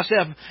visualizing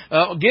myself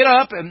get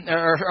up,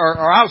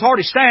 or I was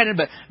already standing,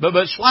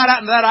 but slide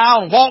out into that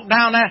aisle and walk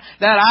down that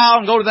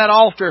aisle and go to that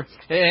altar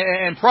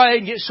and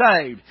pray and get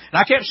saved. And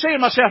I kept seeing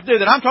myself do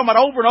that. I'm talking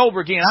about over and over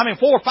again. 4, 5,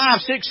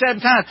 6,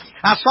 7 times.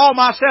 I saw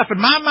myself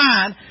in my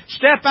mind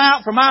step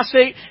out from my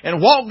seat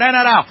and walk down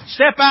that aisle.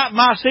 Step out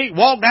from my seat,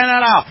 walk down that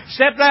aisle.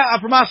 Step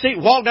out from my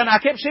seat, walk down. I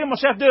kept seeing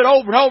myself do it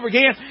over and over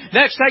again.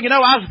 Next thing you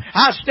know,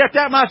 I stepped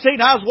out of my seat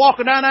and I was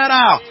walking down that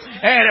aisle.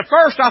 And at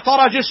first I thought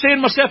I was just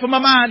seeing myself in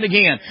my mind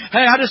again.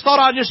 Hey, I just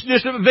thought I was just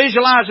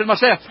visualizing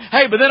myself.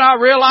 Hey, but then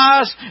I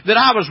realized that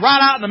I was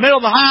right out in the middle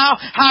of the aisle.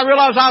 I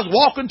realized I was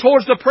walking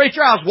towards the preacher.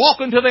 I was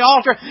walking to the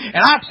altar.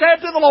 And I said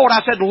to the Lord,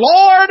 I said,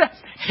 Lord,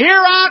 here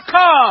I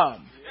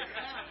come.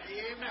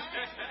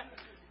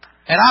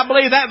 And I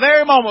believe that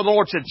very moment the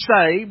Lord said,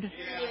 saved.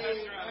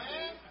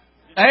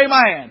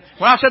 Amen.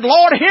 When I said,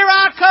 Lord, here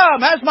I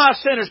come. That's my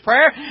sinner's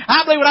prayer.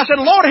 I believe when I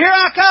said, Lord, here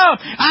I come.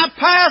 I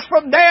passed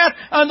from death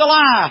unto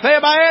life.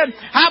 Amen.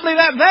 I believe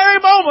that very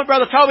moment,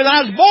 Brother Toby, that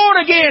I was born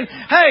again,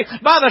 hey,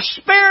 by the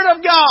Spirit of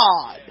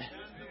God.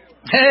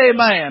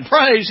 Amen.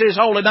 Praise His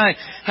holy name.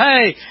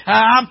 Hey,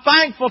 I'm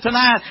thankful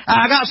tonight.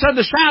 I got something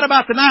to shout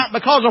about tonight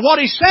because of what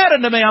He said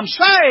unto me. I'm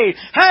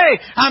saved. Hey,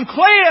 I'm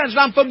cleansed.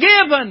 I'm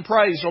forgiven.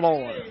 Praise the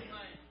Lord.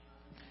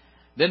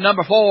 Then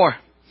number 4.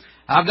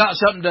 I've got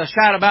something to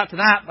shout about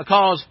tonight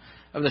because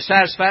of the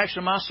satisfaction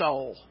of my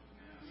soul.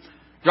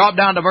 Drop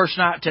down to verse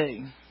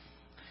 19.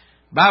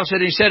 The Bible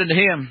said, He said unto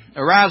him,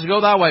 Arise and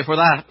go thy way, for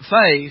thy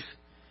faith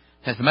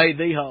hath made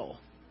thee whole.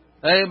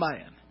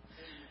 Amen.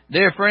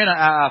 Dear friend,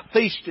 I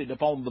feasted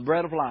upon the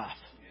bread of life.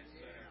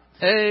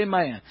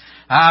 Amen.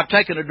 I've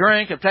taken a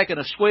drink, I've taken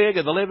a swig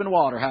of the living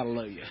water.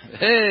 Hallelujah.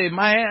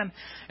 Amen.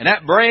 And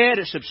that bread,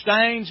 it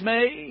sustains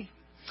me.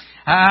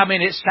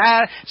 It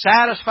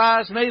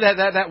satisfies me.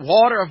 That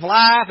water of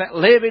life, that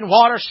living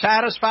water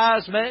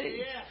satisfies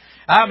me.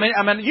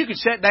 You can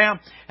sit down,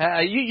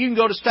 you can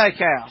go to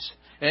steakhouse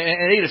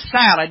and eat a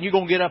salad and you're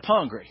going to get up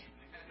hungry.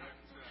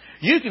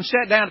 You can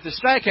sit down at the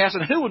steakhouse,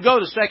 and who would go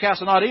to the steakhouse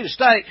and not eat a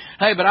steak?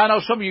 Hey, but I know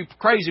some of you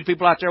crazy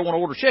people out there want to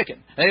order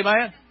chicken.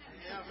 Amen?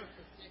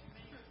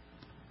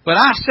 But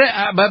I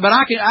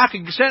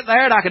can sit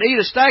there and I could eat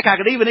a steak. I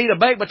could even eat a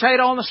baked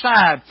potato on the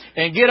side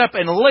and get up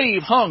and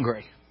leave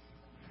hungry.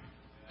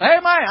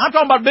 Amen. I'm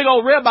talking about a big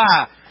old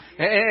ribeye.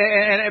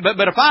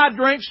 But if I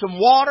drink some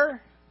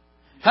water,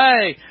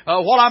 hey,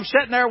 while I'm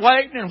sitting there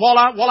waiting and while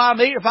I'm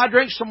eating, if I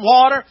drink some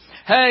water,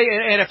 hey,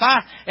 and if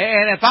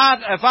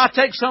I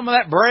take some of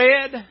that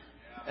bread,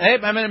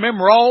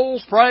 them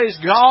rolls, praise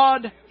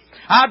God,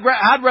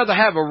 I'd rather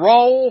have a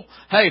roll,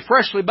 hey,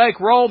 freshly baked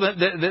roll than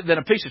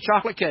a piece of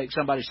chocolate cake.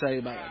 Somebody say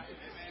about it.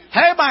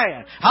 Hey,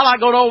 man, I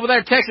like going over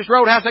there to Texas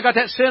Roadhouse. They got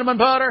that cinnamon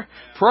butter.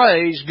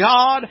 Praise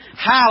God.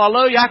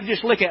 Hallelujah. I can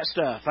just lick that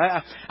stuff.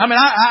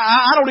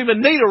 I don't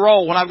even need a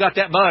roll when I've got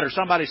that butter.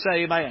 Somebody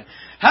say amen.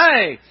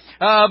 Hey,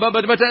 but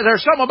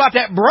there's something about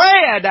that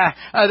bread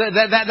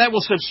that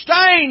will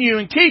sustain you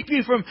and keep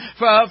you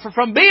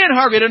from being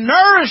hungry, to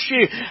nourish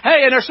you.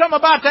 Hey, and there's something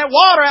about that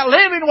water, that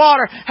living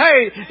water,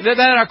 hey,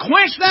 that'll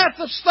quench that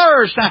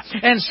thirst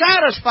and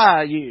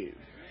satisfy you.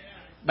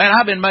 Man,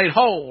 I've been made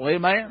whole,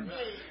 amen,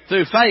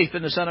 through faith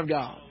in the Son of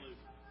God.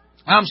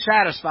 I'm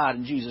satisfied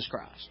in Jesus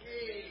Christ.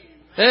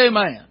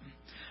 Amen.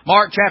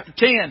 Mark chapter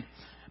 10,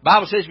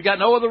 Bible says you've got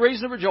no other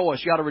reason to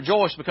rejoice. You got to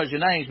rejoice because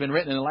your name's been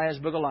written in the Lamb's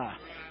Book of Life.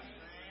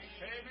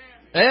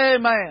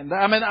 Amen.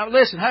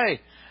 Listen,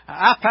 hey,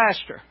 I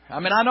pastor. I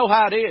know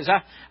how it is.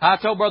 I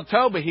told Brother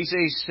Toby, he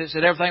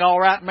said, everything all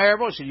right in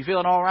Maryville? He said, you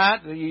feeling all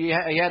right? You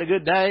had a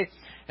good day?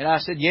 And I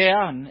said,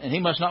 yeah, and he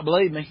must not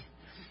believe me.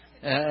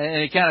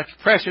 And he kind of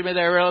pressured me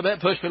there a little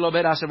bit, pushed me a little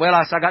bit. I said,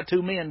 I got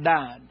 2 men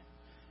dying.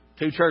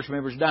 2 church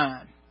members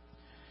dying.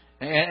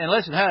 And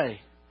listen, hey,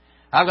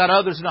 I've got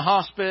others in the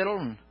hospital,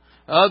 and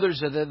others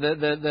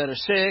that are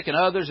sick, and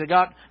others that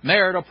got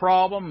marital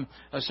problem.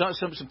 Some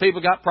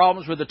people got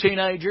problems with the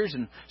teenagers,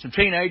 and some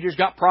teenagers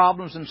got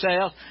problems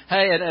themselves.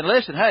 Hey, and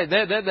listen, hey,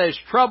 there's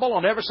trouble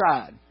on every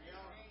side.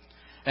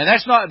 And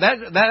that's not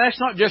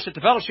just at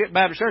the Fellowship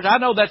Baptist Church. I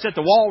know that's at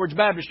the Walridge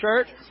Baptist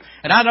Church,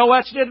 and I know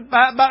that's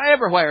by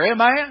everywhere.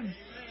 Amen.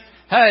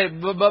 Hey,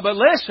 but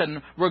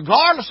listen,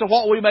 regardless of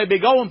what we may be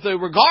going through,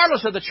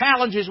 regardless of the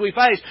challenges we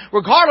face,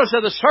 regardless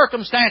of the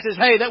circumstances,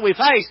 hey, that we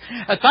face,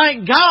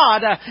 thank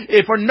God,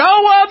 if for no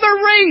other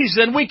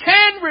reason, we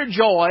can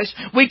rejoice,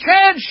 we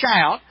can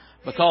shout,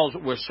 because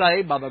we're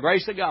saved by the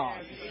grace of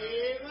God.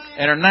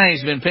 And our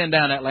name's been pinned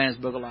down in that Lamb's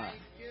Book of Life.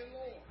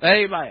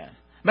 Amen.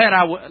 Man,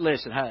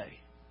 listen, hey,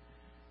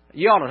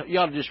 you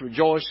ought to just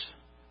rejoice,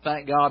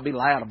 thank God, be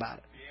loud about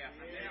it.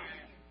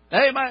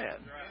 Amen.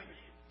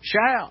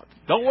 Shout.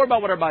 Don't worry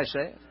about what everybody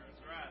says.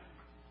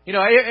 You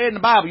know, in the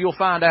Bible you'll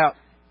find out,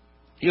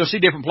 you'll see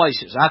different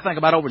places. I think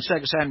about over in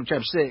 2 Samuel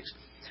chapter 6.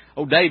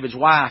 Old David's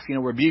wife,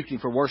 rebuked him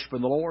for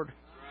worshiping the Lord.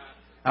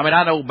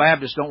 I know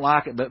Baptists don't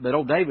like it, but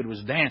old David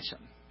was dancing.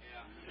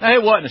 Now,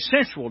 it wasn't a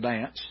sensual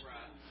dance,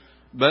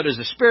 but it was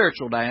a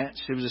spiritual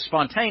dance. It was a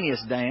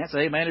spontaneous dance.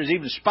 Amen. It was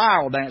even a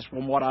spiral dance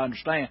from what I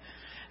understand.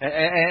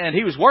 And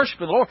he was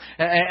worshiping the Lord,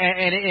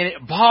 and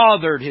it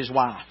bothered his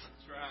wife.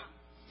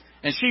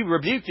 And she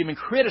rebuked him and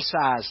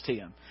criticized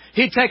him.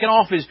 He'd taken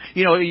off his,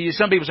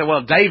 some people say,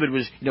 well, David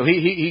was,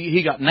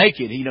 he got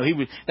naked.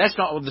 That's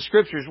not what the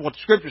Scriptures, what the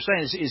Scripture's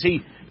saying is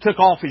he took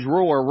off his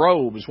royal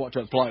robe is what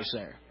took place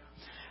there.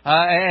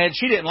 And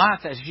she didn't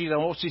like that.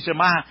 She said,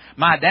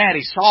 my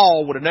daddy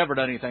Saul would have never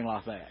done anything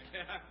like that.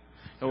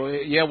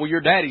 Yeah, well,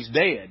 your daddy's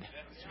dead.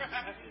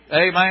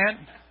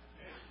 Amen.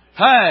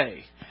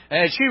 Hey.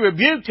 And she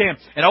rebuked him.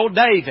 And old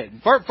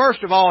David,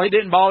 first of all, he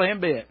didn't bother him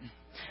a bit.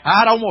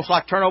 I'd almost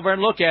like to turn over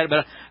and look at it,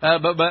 but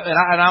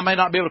I may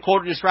not be able to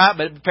quote it just right,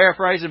 but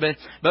paraphrase it,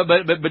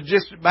 but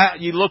just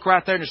about, you look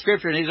right there in the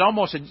Scripture, and he's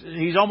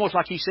almost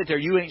like he sit there.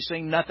 You ain't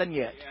seen nothing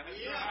yet.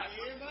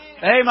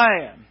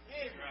 Amen.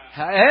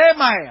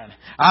 Amen.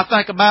 I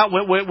think about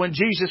when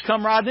Jesus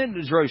come right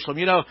into Jerusalem.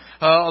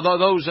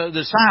 Those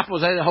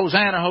disciples,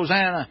 Hosanna,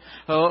 Hosanna,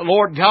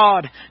 Lord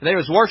God. They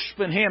was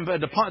worshiping Him,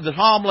 the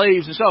palm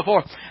leaves and so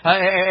forth.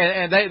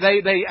 And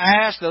they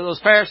asked those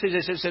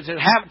Pharisees. They said,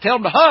 tell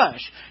them to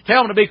hush,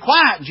 tell them to be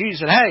quiet. And Jesus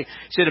said, hey,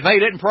 if they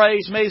didn't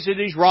praise me,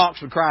 these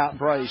rocks would cry out and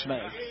praise me.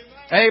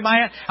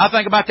 Amen. I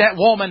think about that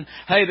woman,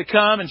 hey, that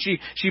come and she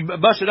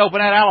busted open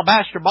that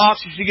alabaster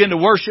box and she began to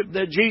worship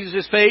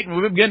Jesus' feet,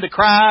 and we began to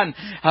cry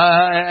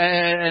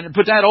and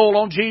put that oil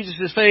on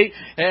Jesus' feet.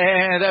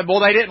 And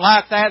they didn't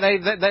like that.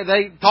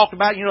 They talked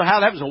about, how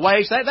that was a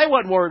waste. They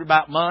wasn't worried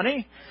about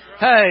money.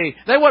 Hey,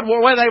 they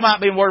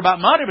might be worried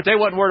about money, but they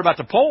wasn't worried about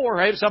the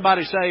poor. Hey,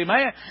 somebody say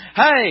amen.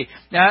 Hey,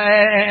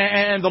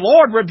 and the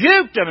Lord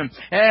rebuked them.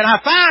 And I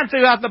find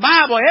throughout the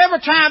Bible,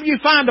 every time you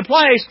find a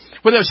place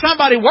where there's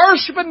somebody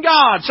worshiping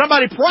God,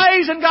 somebody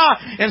praising God,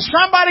 and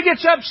somebody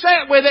gets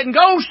upset with it and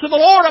goes to the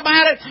Lord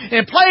about it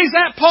and plays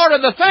that part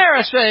of the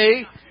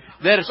Pharisee,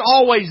 that it's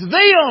always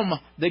them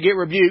that get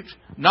rebuked,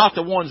 not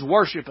the ones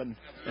worshiping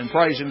and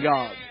praising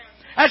God.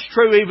 That's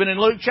true even in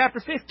Luke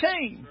chapter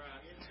 15.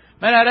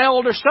 Man, that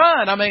elder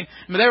son,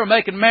 they were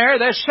making merry.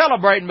 They're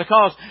celebrating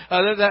because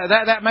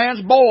that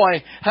man's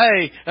boy,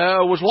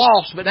 was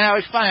lost, but now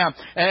he's found.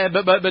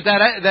 But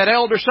that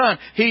elder son,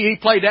 he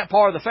played that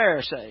part of the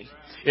Pharisee.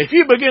 If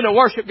you begin to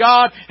worship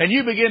God and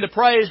you begin to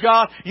praise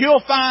God,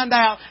 you'll find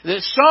out that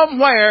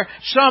somewhere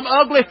some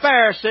ugly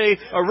Pharisee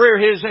will rear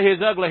his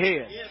ugly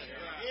head.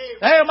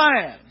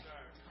 Amen.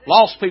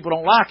 Lost people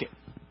don't like it.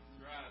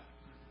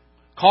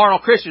 Carnal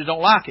Christians don't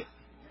like it.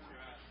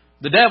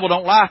 The devil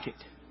don't like it.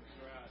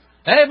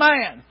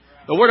 Amen.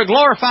 But we're to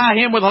glorify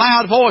Him with a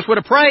loud voice. We're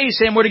to praise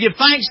Him. We're to give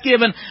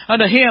thanksgiving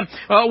unto Him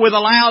with a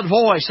loud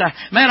voice.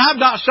 Man, I've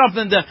got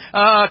something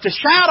to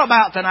shout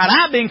about tonight.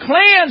 I've been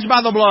cleansed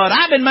by the blood.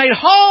 I've been made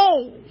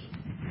whole.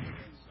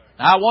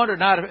 I wonder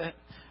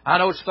I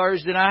know it's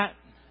Thursday night,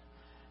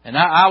 and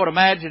I would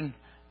imagine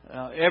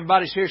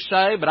everybody's here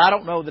saved, but I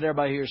don't know that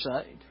everybody here is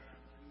saved.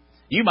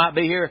 You might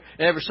be here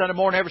every Sunday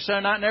morning, every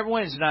Sunday night, and every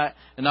Wednesday night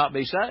and not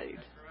be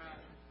saved.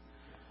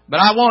 But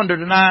I wonder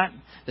tonight,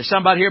 there's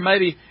somebody here,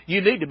 maybe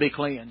you need to be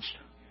cleansed.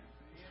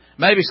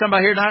 Maybe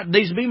somebody here tonight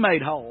needs to be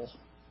made whole.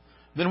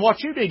 Then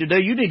what you need to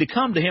do, you need to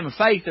come to Him in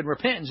faith and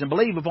repentance and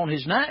believe upon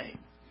His name.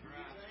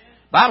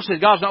 The Bible says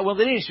God's not willing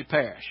that any should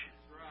perish,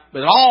 but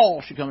that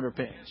all should come to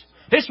repentance.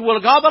 It's the will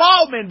of God that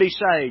all men be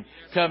saved,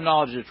 come to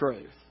knowledge of the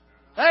truth.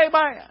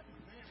 Amen.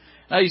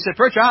 Now you said,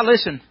 preacher, I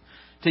listened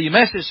to your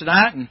message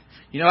tonight, and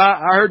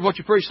I heard what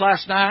you preached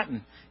last night,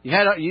 and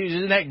you was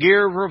in that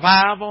gear of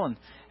revival,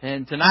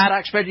 and tonight I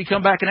expect you to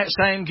come back in that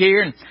same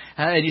gear,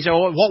 and you say,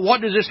 well,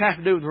 what does this have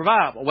to do with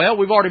revival? Well,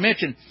 we've already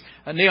mentioned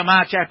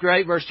Nehemiah chapter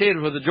 8, verse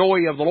 10, where the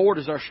joy of the Lord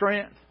is our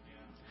strength.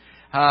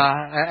 But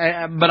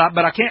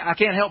I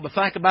can't help but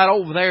think about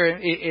over there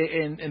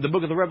in the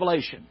book of the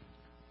Revelation.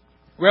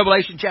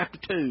 Revelation chapter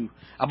 2,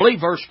 I believe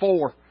verse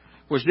 4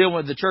 was dealing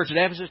with the church at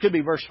Ephesus. It could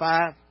be verse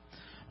 5.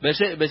 But it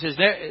says,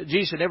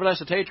 Jesus said,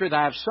 nevertheless, I tell you the truth,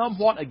 I have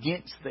somewhat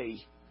against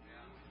thee.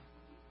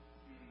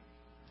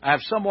 I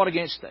have somewhat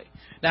against thee.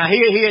 Now,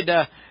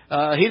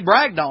 he'd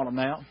bragged on them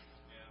now.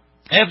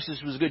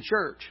 Ephesus was a good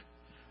church.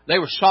 They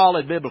were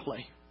solid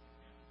biblically.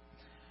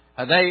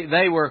 They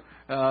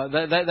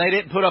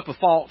didn't put up with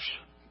false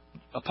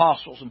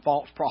apostles and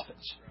false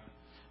prophets.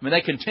 I mean,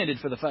 they contended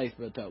for the faith,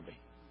 Brother Toby.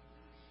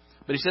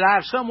 But he said, I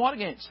have somewhat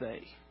against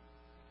thee,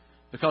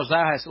 because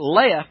thou hast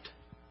left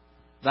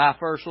thy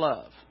first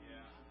love.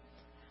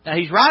 Now,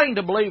 he's writing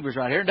to believers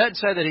right here. It doesn't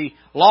say that he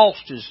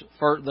lost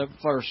the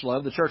first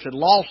love. The church had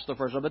lost the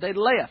first love, but they'd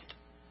left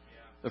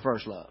the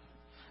first love.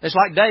 It's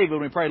like David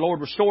when he prayed,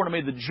 Lord, restore to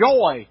me the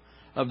joy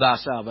of thy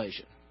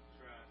salvation.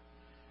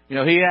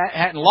 He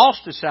hadn't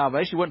lost his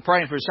salvation. He wasn't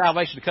praying for his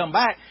salvation to come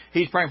back.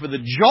 He's praying for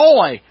the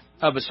joy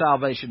of his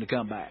salvation to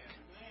come back.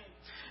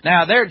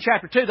 Now, there in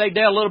chapter 2, they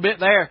dealt a little bit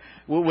there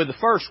with the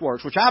first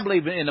works, which I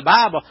believe in the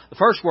Bible, the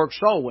first work's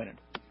soul winning.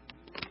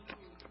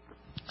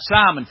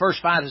 Simon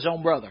first finds his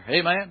own brother.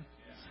 Amen?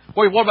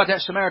 What about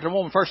that Samaritan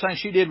woman? First thing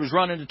she did was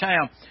run into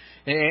town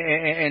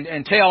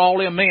and tell all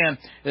them men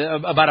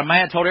about a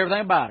man told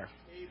everything about her.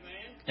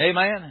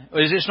 Amen?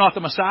 Is this not the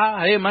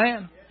Messiah?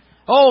 Amen?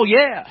 Oh,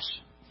 yes.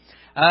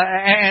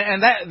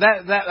 And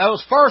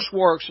those first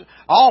works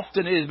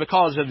often is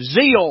because of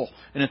zeal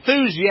and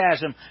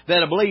enthusiasm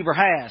that a believer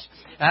has.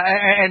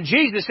 And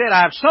Jesus said,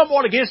 I have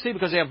somewhat against thee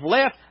because they have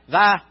left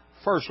thy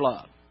first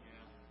love.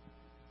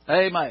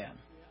 Amen.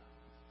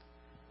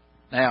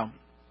 Now,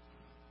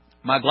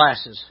 my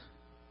glasses,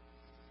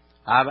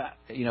 I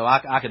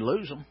could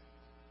lose them,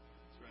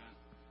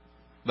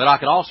 but I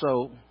could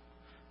also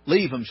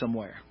leave them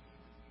somewhere.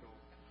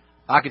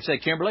 I could say,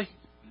 Kimberly,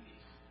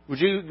 would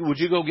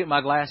you go get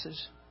my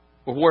glasses?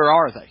 Well, where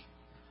are they?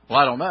 Well,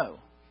 I don't know.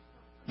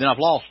 Then I've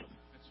lost them.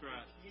 That's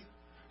right.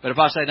 But if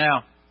I say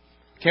now,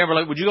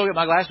 Kimberly, would you go get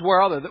my glasses?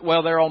 Where are they?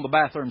 Well, they're on the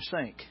bathroom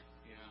sink.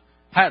 Yeah.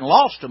 I hadn't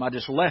lost them. I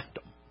just left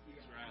them.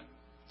 That's right.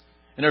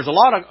 And there's a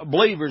lot of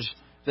believers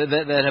that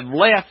have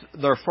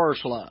left their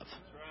first love.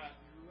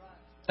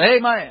 That's right.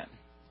 Amen.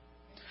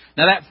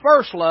 Now that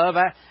first love,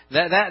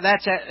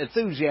 that's that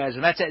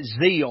enthusiasm. That's that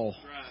zeal.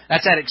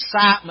 That's that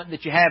excitement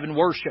that you have in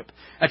worship.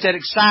 That's that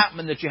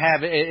excitement that you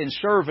have in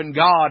serving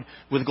God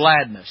with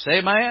gladness.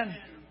 Amen?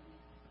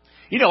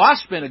 I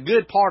spent a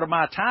good part of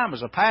my time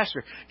as a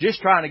pastor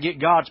just trying to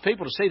get God's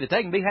people to see that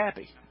they can be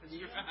happy.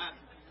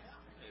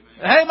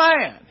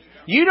 Amen.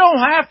 You don't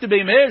have to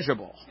be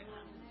miserable.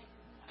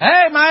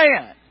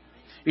 Amen.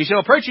 You say,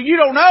 well, preacher, you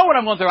don't know what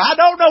I'm going through. I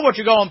don't know what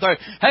you're going through.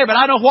 Hey, but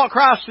I know what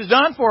Christ has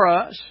done for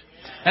us.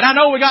 And I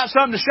know we got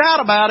something to shout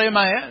about.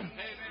 Amen.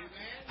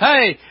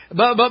 Hey,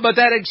 but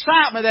that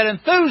excitement, that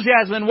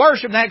enthusiasm in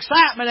worship, that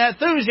excitement,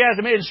 that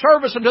enthusiasm in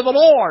service unto the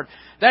Lord,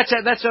 that's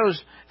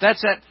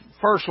that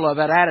first love,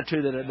 that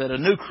attitude that a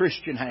new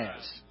Christian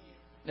has.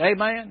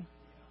 Amen?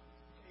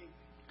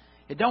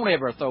 Don't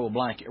ever throw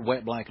a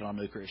wet blanket on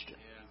a new Christian.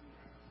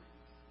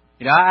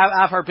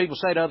 I've heard people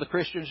say to other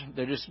Christians,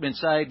 they've just been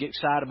saved, get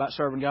excited about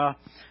serving God.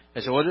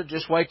 They say, well,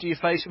 just wait till you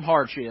face some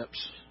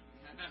hardships.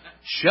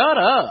 Shut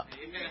up.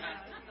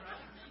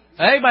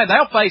 Amen.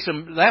 They'll face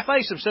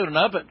them soon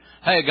enough, but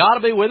hey, God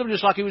will be with them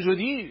just like He was with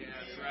you.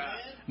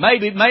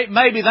 Maybe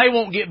they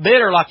won't get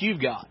bitter like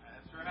you've got.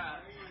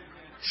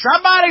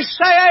 Somebody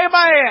say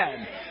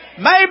amen.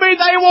 Maybe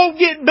they won't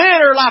get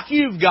bitter like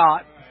you've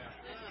got.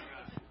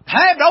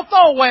 Hey, don't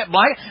throw a wet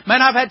blanket.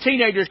 Man, I've had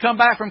teenagers come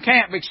back from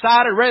camp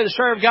excited, ready to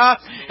serve God,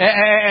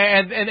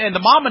 and the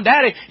mom and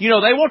daddy, they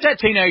want that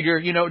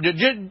teenager,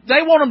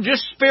 they want them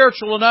just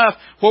spiritual enough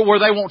where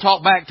they won't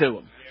talk back to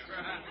them.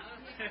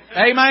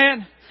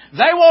 Amen.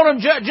 They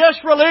want them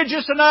just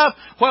religious enough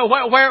where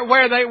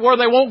they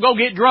won't go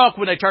get drunk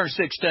when they turn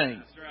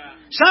 16.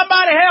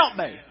 Somebody help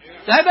me.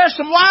 There's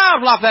some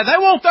wives like that. They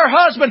want their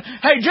husband,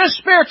 just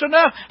spiritual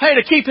enough,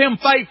 to keep him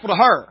faithful to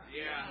her.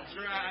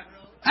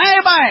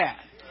 Amen.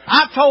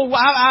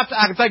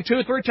 I can think 2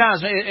 or 3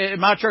 times in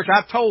my church,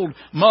 I've told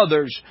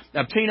mothers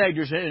of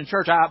teenagers in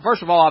church,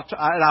 first of all,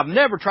 I've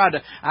never tried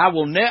to, I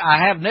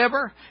have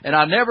never, and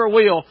I never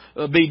will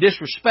be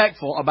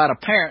disrespectful about a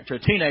parent to a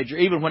teenager,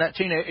 even when that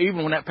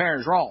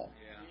parent is wrong.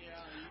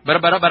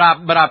 But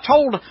I've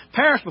told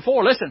parents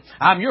before, listen,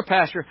 I'm your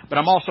pastor, but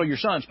I'm also your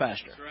son's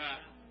pastor.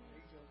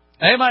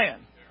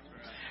 Amen.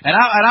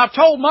 And I've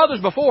told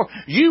mothers before,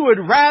 you would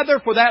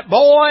rather for that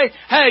boy,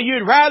 hey,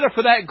 you'd rather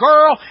for that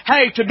girl,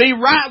 hey, to be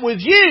right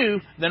with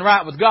you than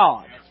right with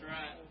God.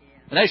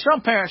 And there's some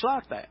parents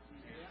like that.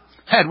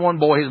 I had one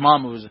boy, his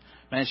mama was,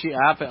 man,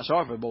 I felt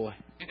sorry for the boy.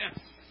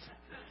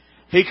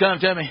 He come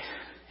to me.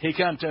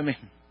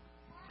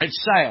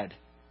 It's sad.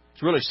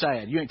 It's really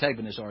sad. You ain't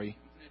taping this, are you?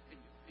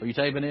 Are you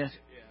taping this?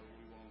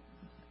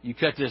 You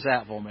cut this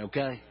out for me,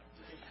 okay?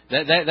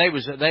 This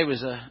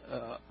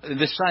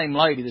same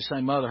lady, this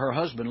same mother, her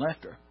husband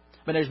left her.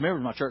 But they was members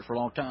of my church for a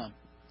long time.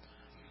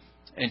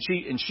 And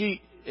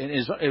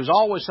it was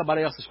always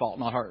somebody else's fault,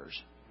 not hers.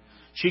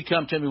 She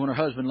come to me when her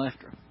husband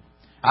left her.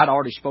 I'd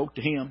already spoke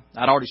to him.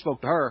 I'd already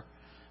spoke to her.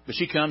 But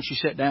she comes, she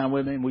sat down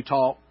with me and we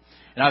talked.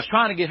 And I was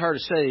trying to get her to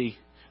see,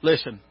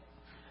 listen,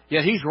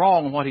 yeah, he's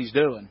wrong in what he's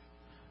doing,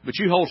 but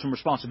you hold some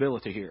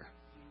responsibility here.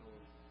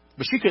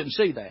 But she couldn't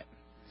see that.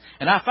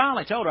 And I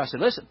finally told her, I said,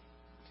 listen,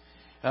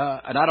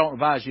 and I don't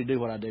advise you to do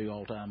what I do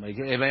all the time.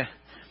 Amen.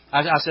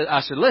 I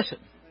said, listen.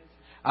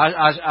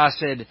 I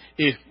said,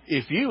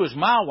 if you was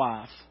my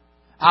wife,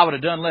 I would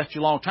have done left you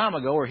a long time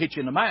ago or hit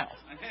you in the mouth.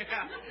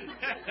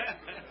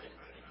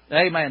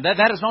 Amen.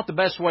 That is not the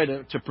best way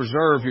to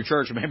preserve your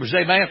church members.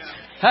 Amen.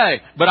 Hey,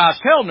 but I was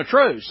telling the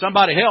truth.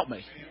 Somebody help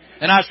me.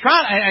 And I was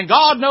trying, and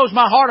God knows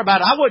my heart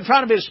about it. I wasn't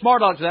trying to be a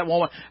smart aleck to that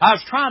woman. I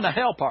was trying to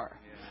help her.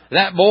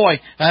 That boy,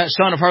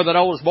 son of her, that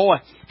oldest boy,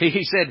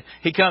 he said,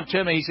 he come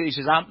to me, he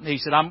said,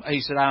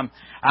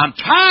 I'm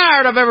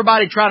tired of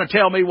everybody trying to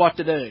tell me what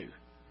to do.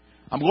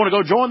 I'm going to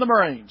go join the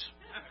Marines.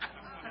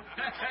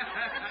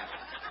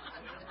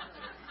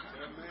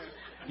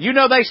 You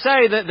know, they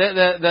say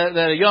that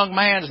a young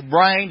man's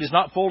brain does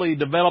not fully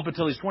develop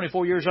until he's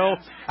 24 years old.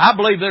 I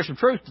believe there's some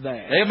truth to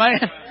that. Amen.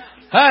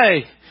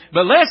 Hey.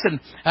 But listen,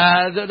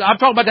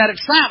 I'm talking about that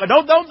excitement.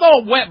 Don't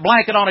throw a wet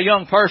blanket on a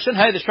young person,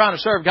 hey, that's trying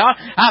to serve God.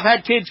 I've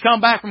had kids come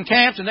back from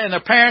camps and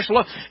their parents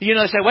look, they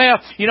say,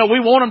 well,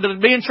 we want them to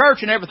be in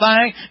church and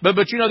everything, but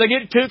they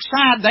get too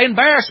excited. They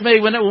embarrass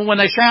me when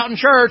they shout in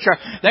church, or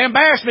they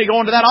embarrass me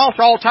going to that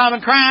altar all the time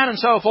and crying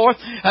and so forth.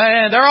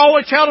 And they're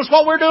always telling us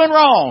what we're doing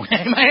wrong.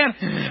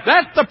 Amen.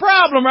 That's the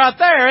problem right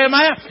there.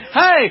 Amen.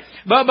 Hey,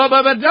 but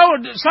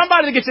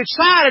somebody that gets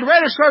excited,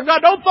 ready to serve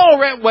God, don't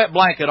throw a wet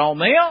blanket on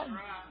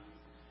them.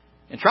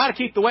 And try to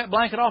keep the wet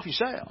blanket off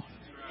yourself.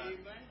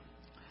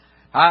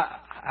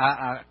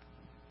 I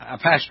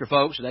pastor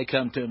folks, they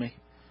come to me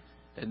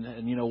and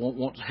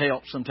want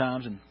help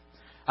sometimes. And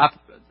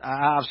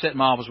I've sat in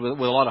my office with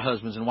a lot of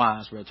husbands and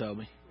wives, Brother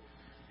Toby.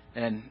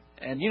 And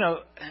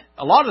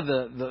a lot of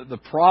the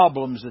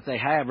problems that they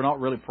have are not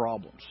really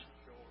problems.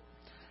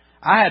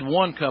 I had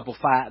one couple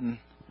fighting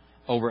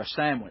over a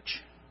sandwich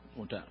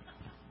one time.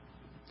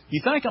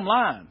 You think I'm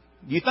lying?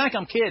 You think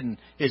I'm kidding?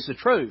 It's the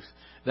truth.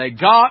 They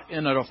got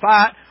in a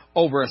fight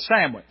over a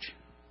sandwich.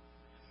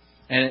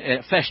 And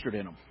it festered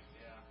in them.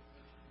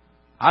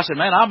 I said,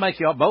 man, I'll make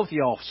both of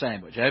y'all a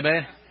sandwich.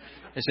 Amen.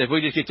 I said, if we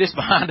just get this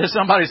behind us,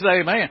 somebody say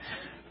amen.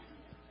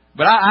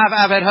 But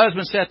I've had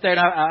husbands sit there,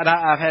 and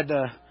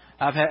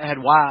I've had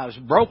wives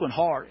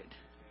brokenhearted,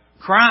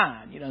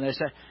 crying.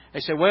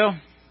 They say, well,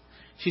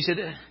 she said,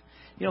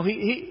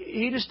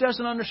 he just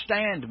doesn't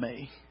understand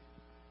me.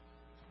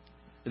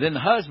 And then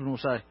the husband will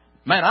say,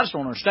 man, I just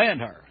don't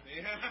understand her.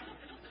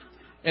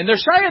 And they're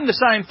saying the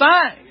same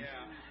thing.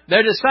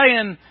 They're just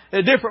saying it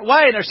a different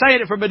way, and they're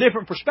saying it from a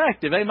different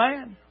perspective.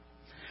 Amen.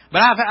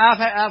 But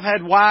I've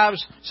had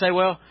wives say,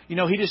 well,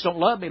 he just don't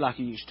love me like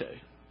he used to.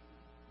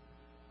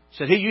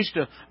 Said he used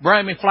to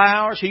bring me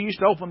flowers. He used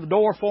to open the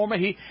door for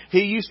me.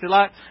 He used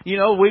to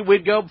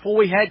we'd go before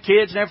we had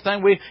kids and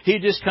everything.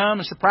 He'd just come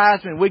and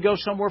surprise me, and we'd go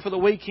somewhere for the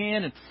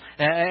weekend,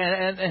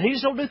 and he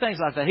just don't do things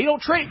like that. He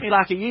don't treat me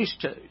like he used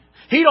to.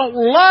 He don't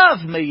love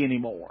me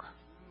anymore.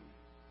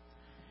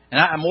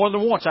 And more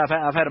than once,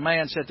 I've had a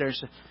man sit there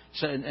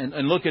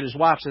and look at his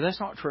wife and say, that's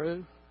not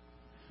true.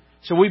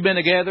 So we've been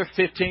together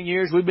 15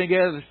 years. We've been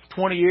together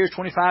 20 years,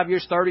 25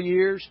 years, 30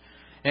 years.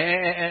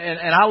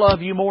 And I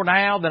love you more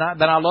now than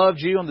I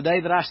loved you on the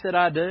day that I said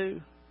I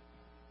do.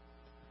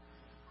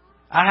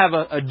 I have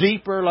a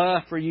deeper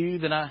love for you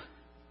than I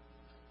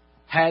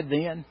had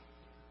then.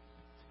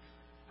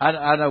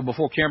 I know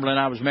before Kimberly and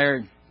I was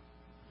married,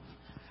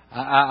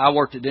 I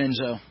worked at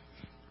Denso.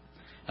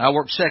 I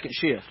worked second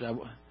shift.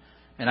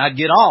 And I'd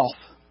get off,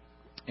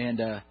 and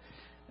I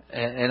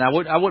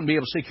wouldn't be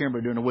able to see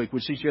Kimberly during the week.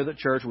 We'd see each other at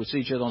church. We'd see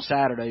each other on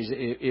Saturdays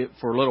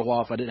for a little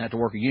while if I didn't have to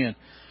work again.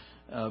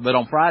 But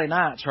on Friday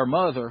nights, her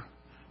mother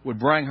would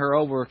bring her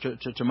over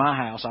to my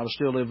house. I was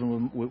still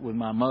living with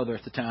my mother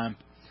at the time,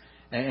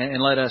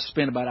 and let us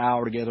spend about an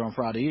hour together on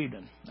Friday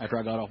evening after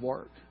I got off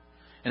work.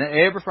 And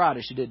every Friday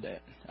she did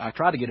that. I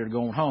tried to get her to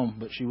go home,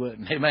 but she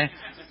wouldn't. Amen.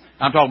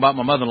 I'm talking about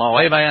my mother-in-law.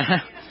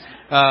 Amen.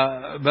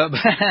 But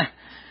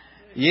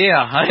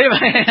yeah,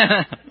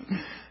 amen.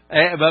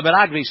 But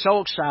I'd be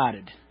so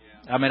excited.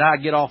 I mean,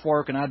 I'd get off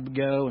work and I'd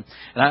go,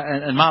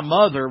 and my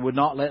mother would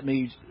not let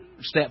me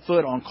step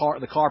foot on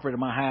the carpet of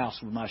my house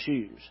with my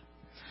shoes.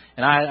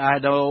 And I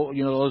had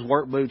those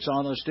work boots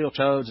on, those steel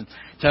toes and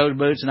toed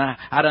boots, and I'd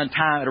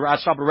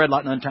stop at a red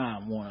light and untie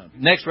one of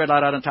them. Next red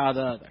light, I'd untie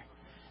the other.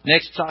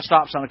 Next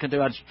stop sign I could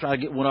do, I'd try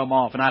to get one of them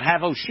off. And I'd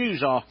have those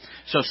shoes off.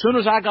 So as soon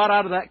as I got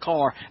out of that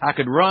car, I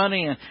could run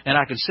in and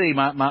I could see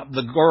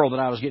the girl that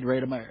I was getting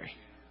ready to marry.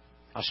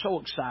 I was so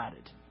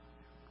excited,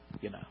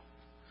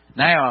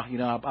 Now,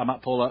 I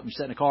might pull up and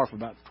sit in the car for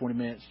about 20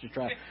 minutes to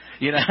try,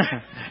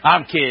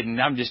 I'm kidding.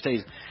 I'm just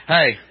teasing.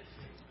 Hey,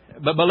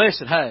 but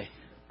listen, hey,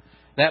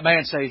 that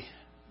man say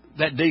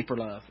that deeper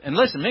love. And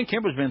listen, me and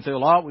Kimberly's been through a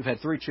lot. We've had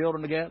 3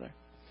 children together.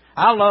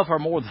 I love her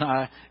more than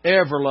I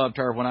ever loved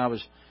her when I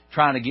was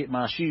trying to get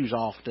my shoes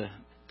off to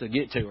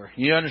get to her.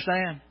 You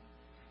understand?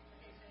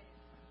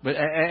 But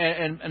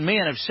and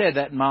men have said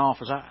that in my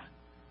office.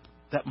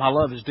 That my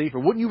love is deeper.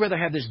 Wouldn't you rather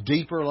have this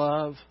deeper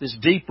love, this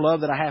deep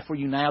love that I have for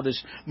you now,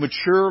 this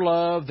mature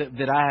love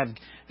that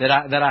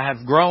I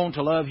have grown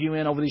to love you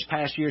in over these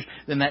past years,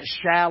 than that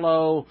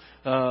shallow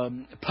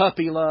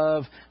puppy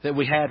love that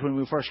we had when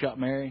we first got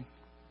married?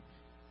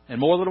 And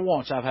more than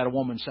once, I've had a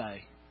woman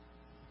say,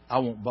 "I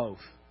want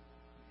both."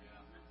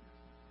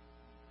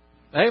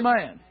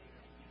 Amen.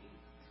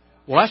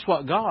 Well, that's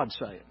what God's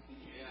saying.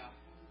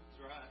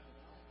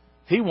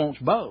 He wants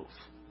both.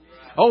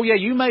 Oh, yeah,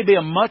 you may be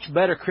a much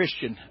better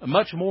Christian, a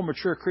much more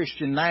mature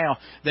Christian now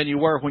than you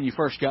were when you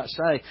first got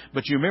saved.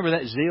 But you remember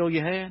that zeal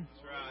you had?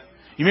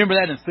 You remember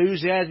that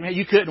enthusiasm?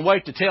 You couldn't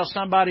wait to tell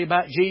somebody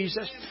about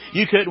Jesus.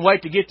 You couldn't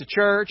wait to get to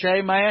church.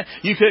 Amen.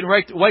 You couldn't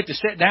wait to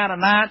sit down at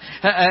night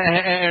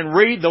and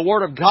read the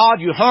Word of God.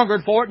 You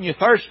hungered for it and you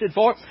thirsted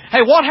for it.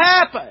 Hey, what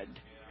happened?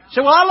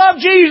 So, well, I love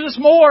Jesus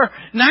more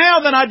now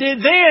than I did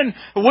then.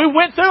 We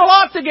went through a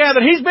lot together.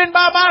 He's been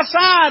by my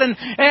side,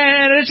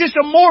 and it's just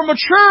a more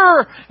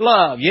mature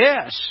love.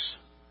 Yes.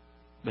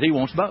 But He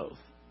wants both.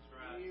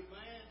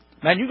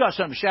 Man, you got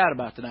something to shout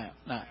about tonight.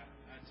 That's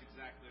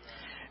exactly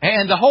right.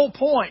 And the whole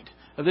point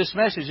of this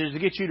message is to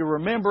get you to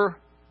remember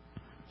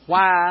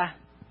why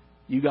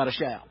you got to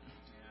shout.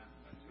 Yeah,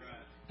 that's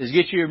right. Is to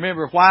get you to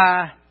remember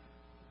why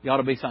you ought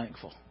to be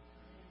thankful.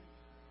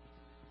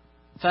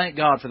 Thank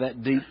God for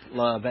that deep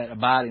love, that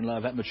abiding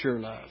love, that mature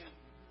love.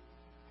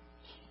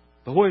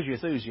 But where's your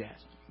enthusiasm?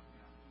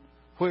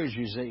 Where's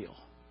your zeal?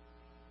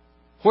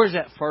 Where's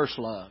that first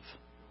love?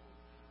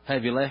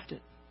 Have you left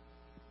it?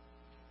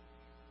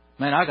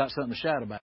 Man, I got something to shout about.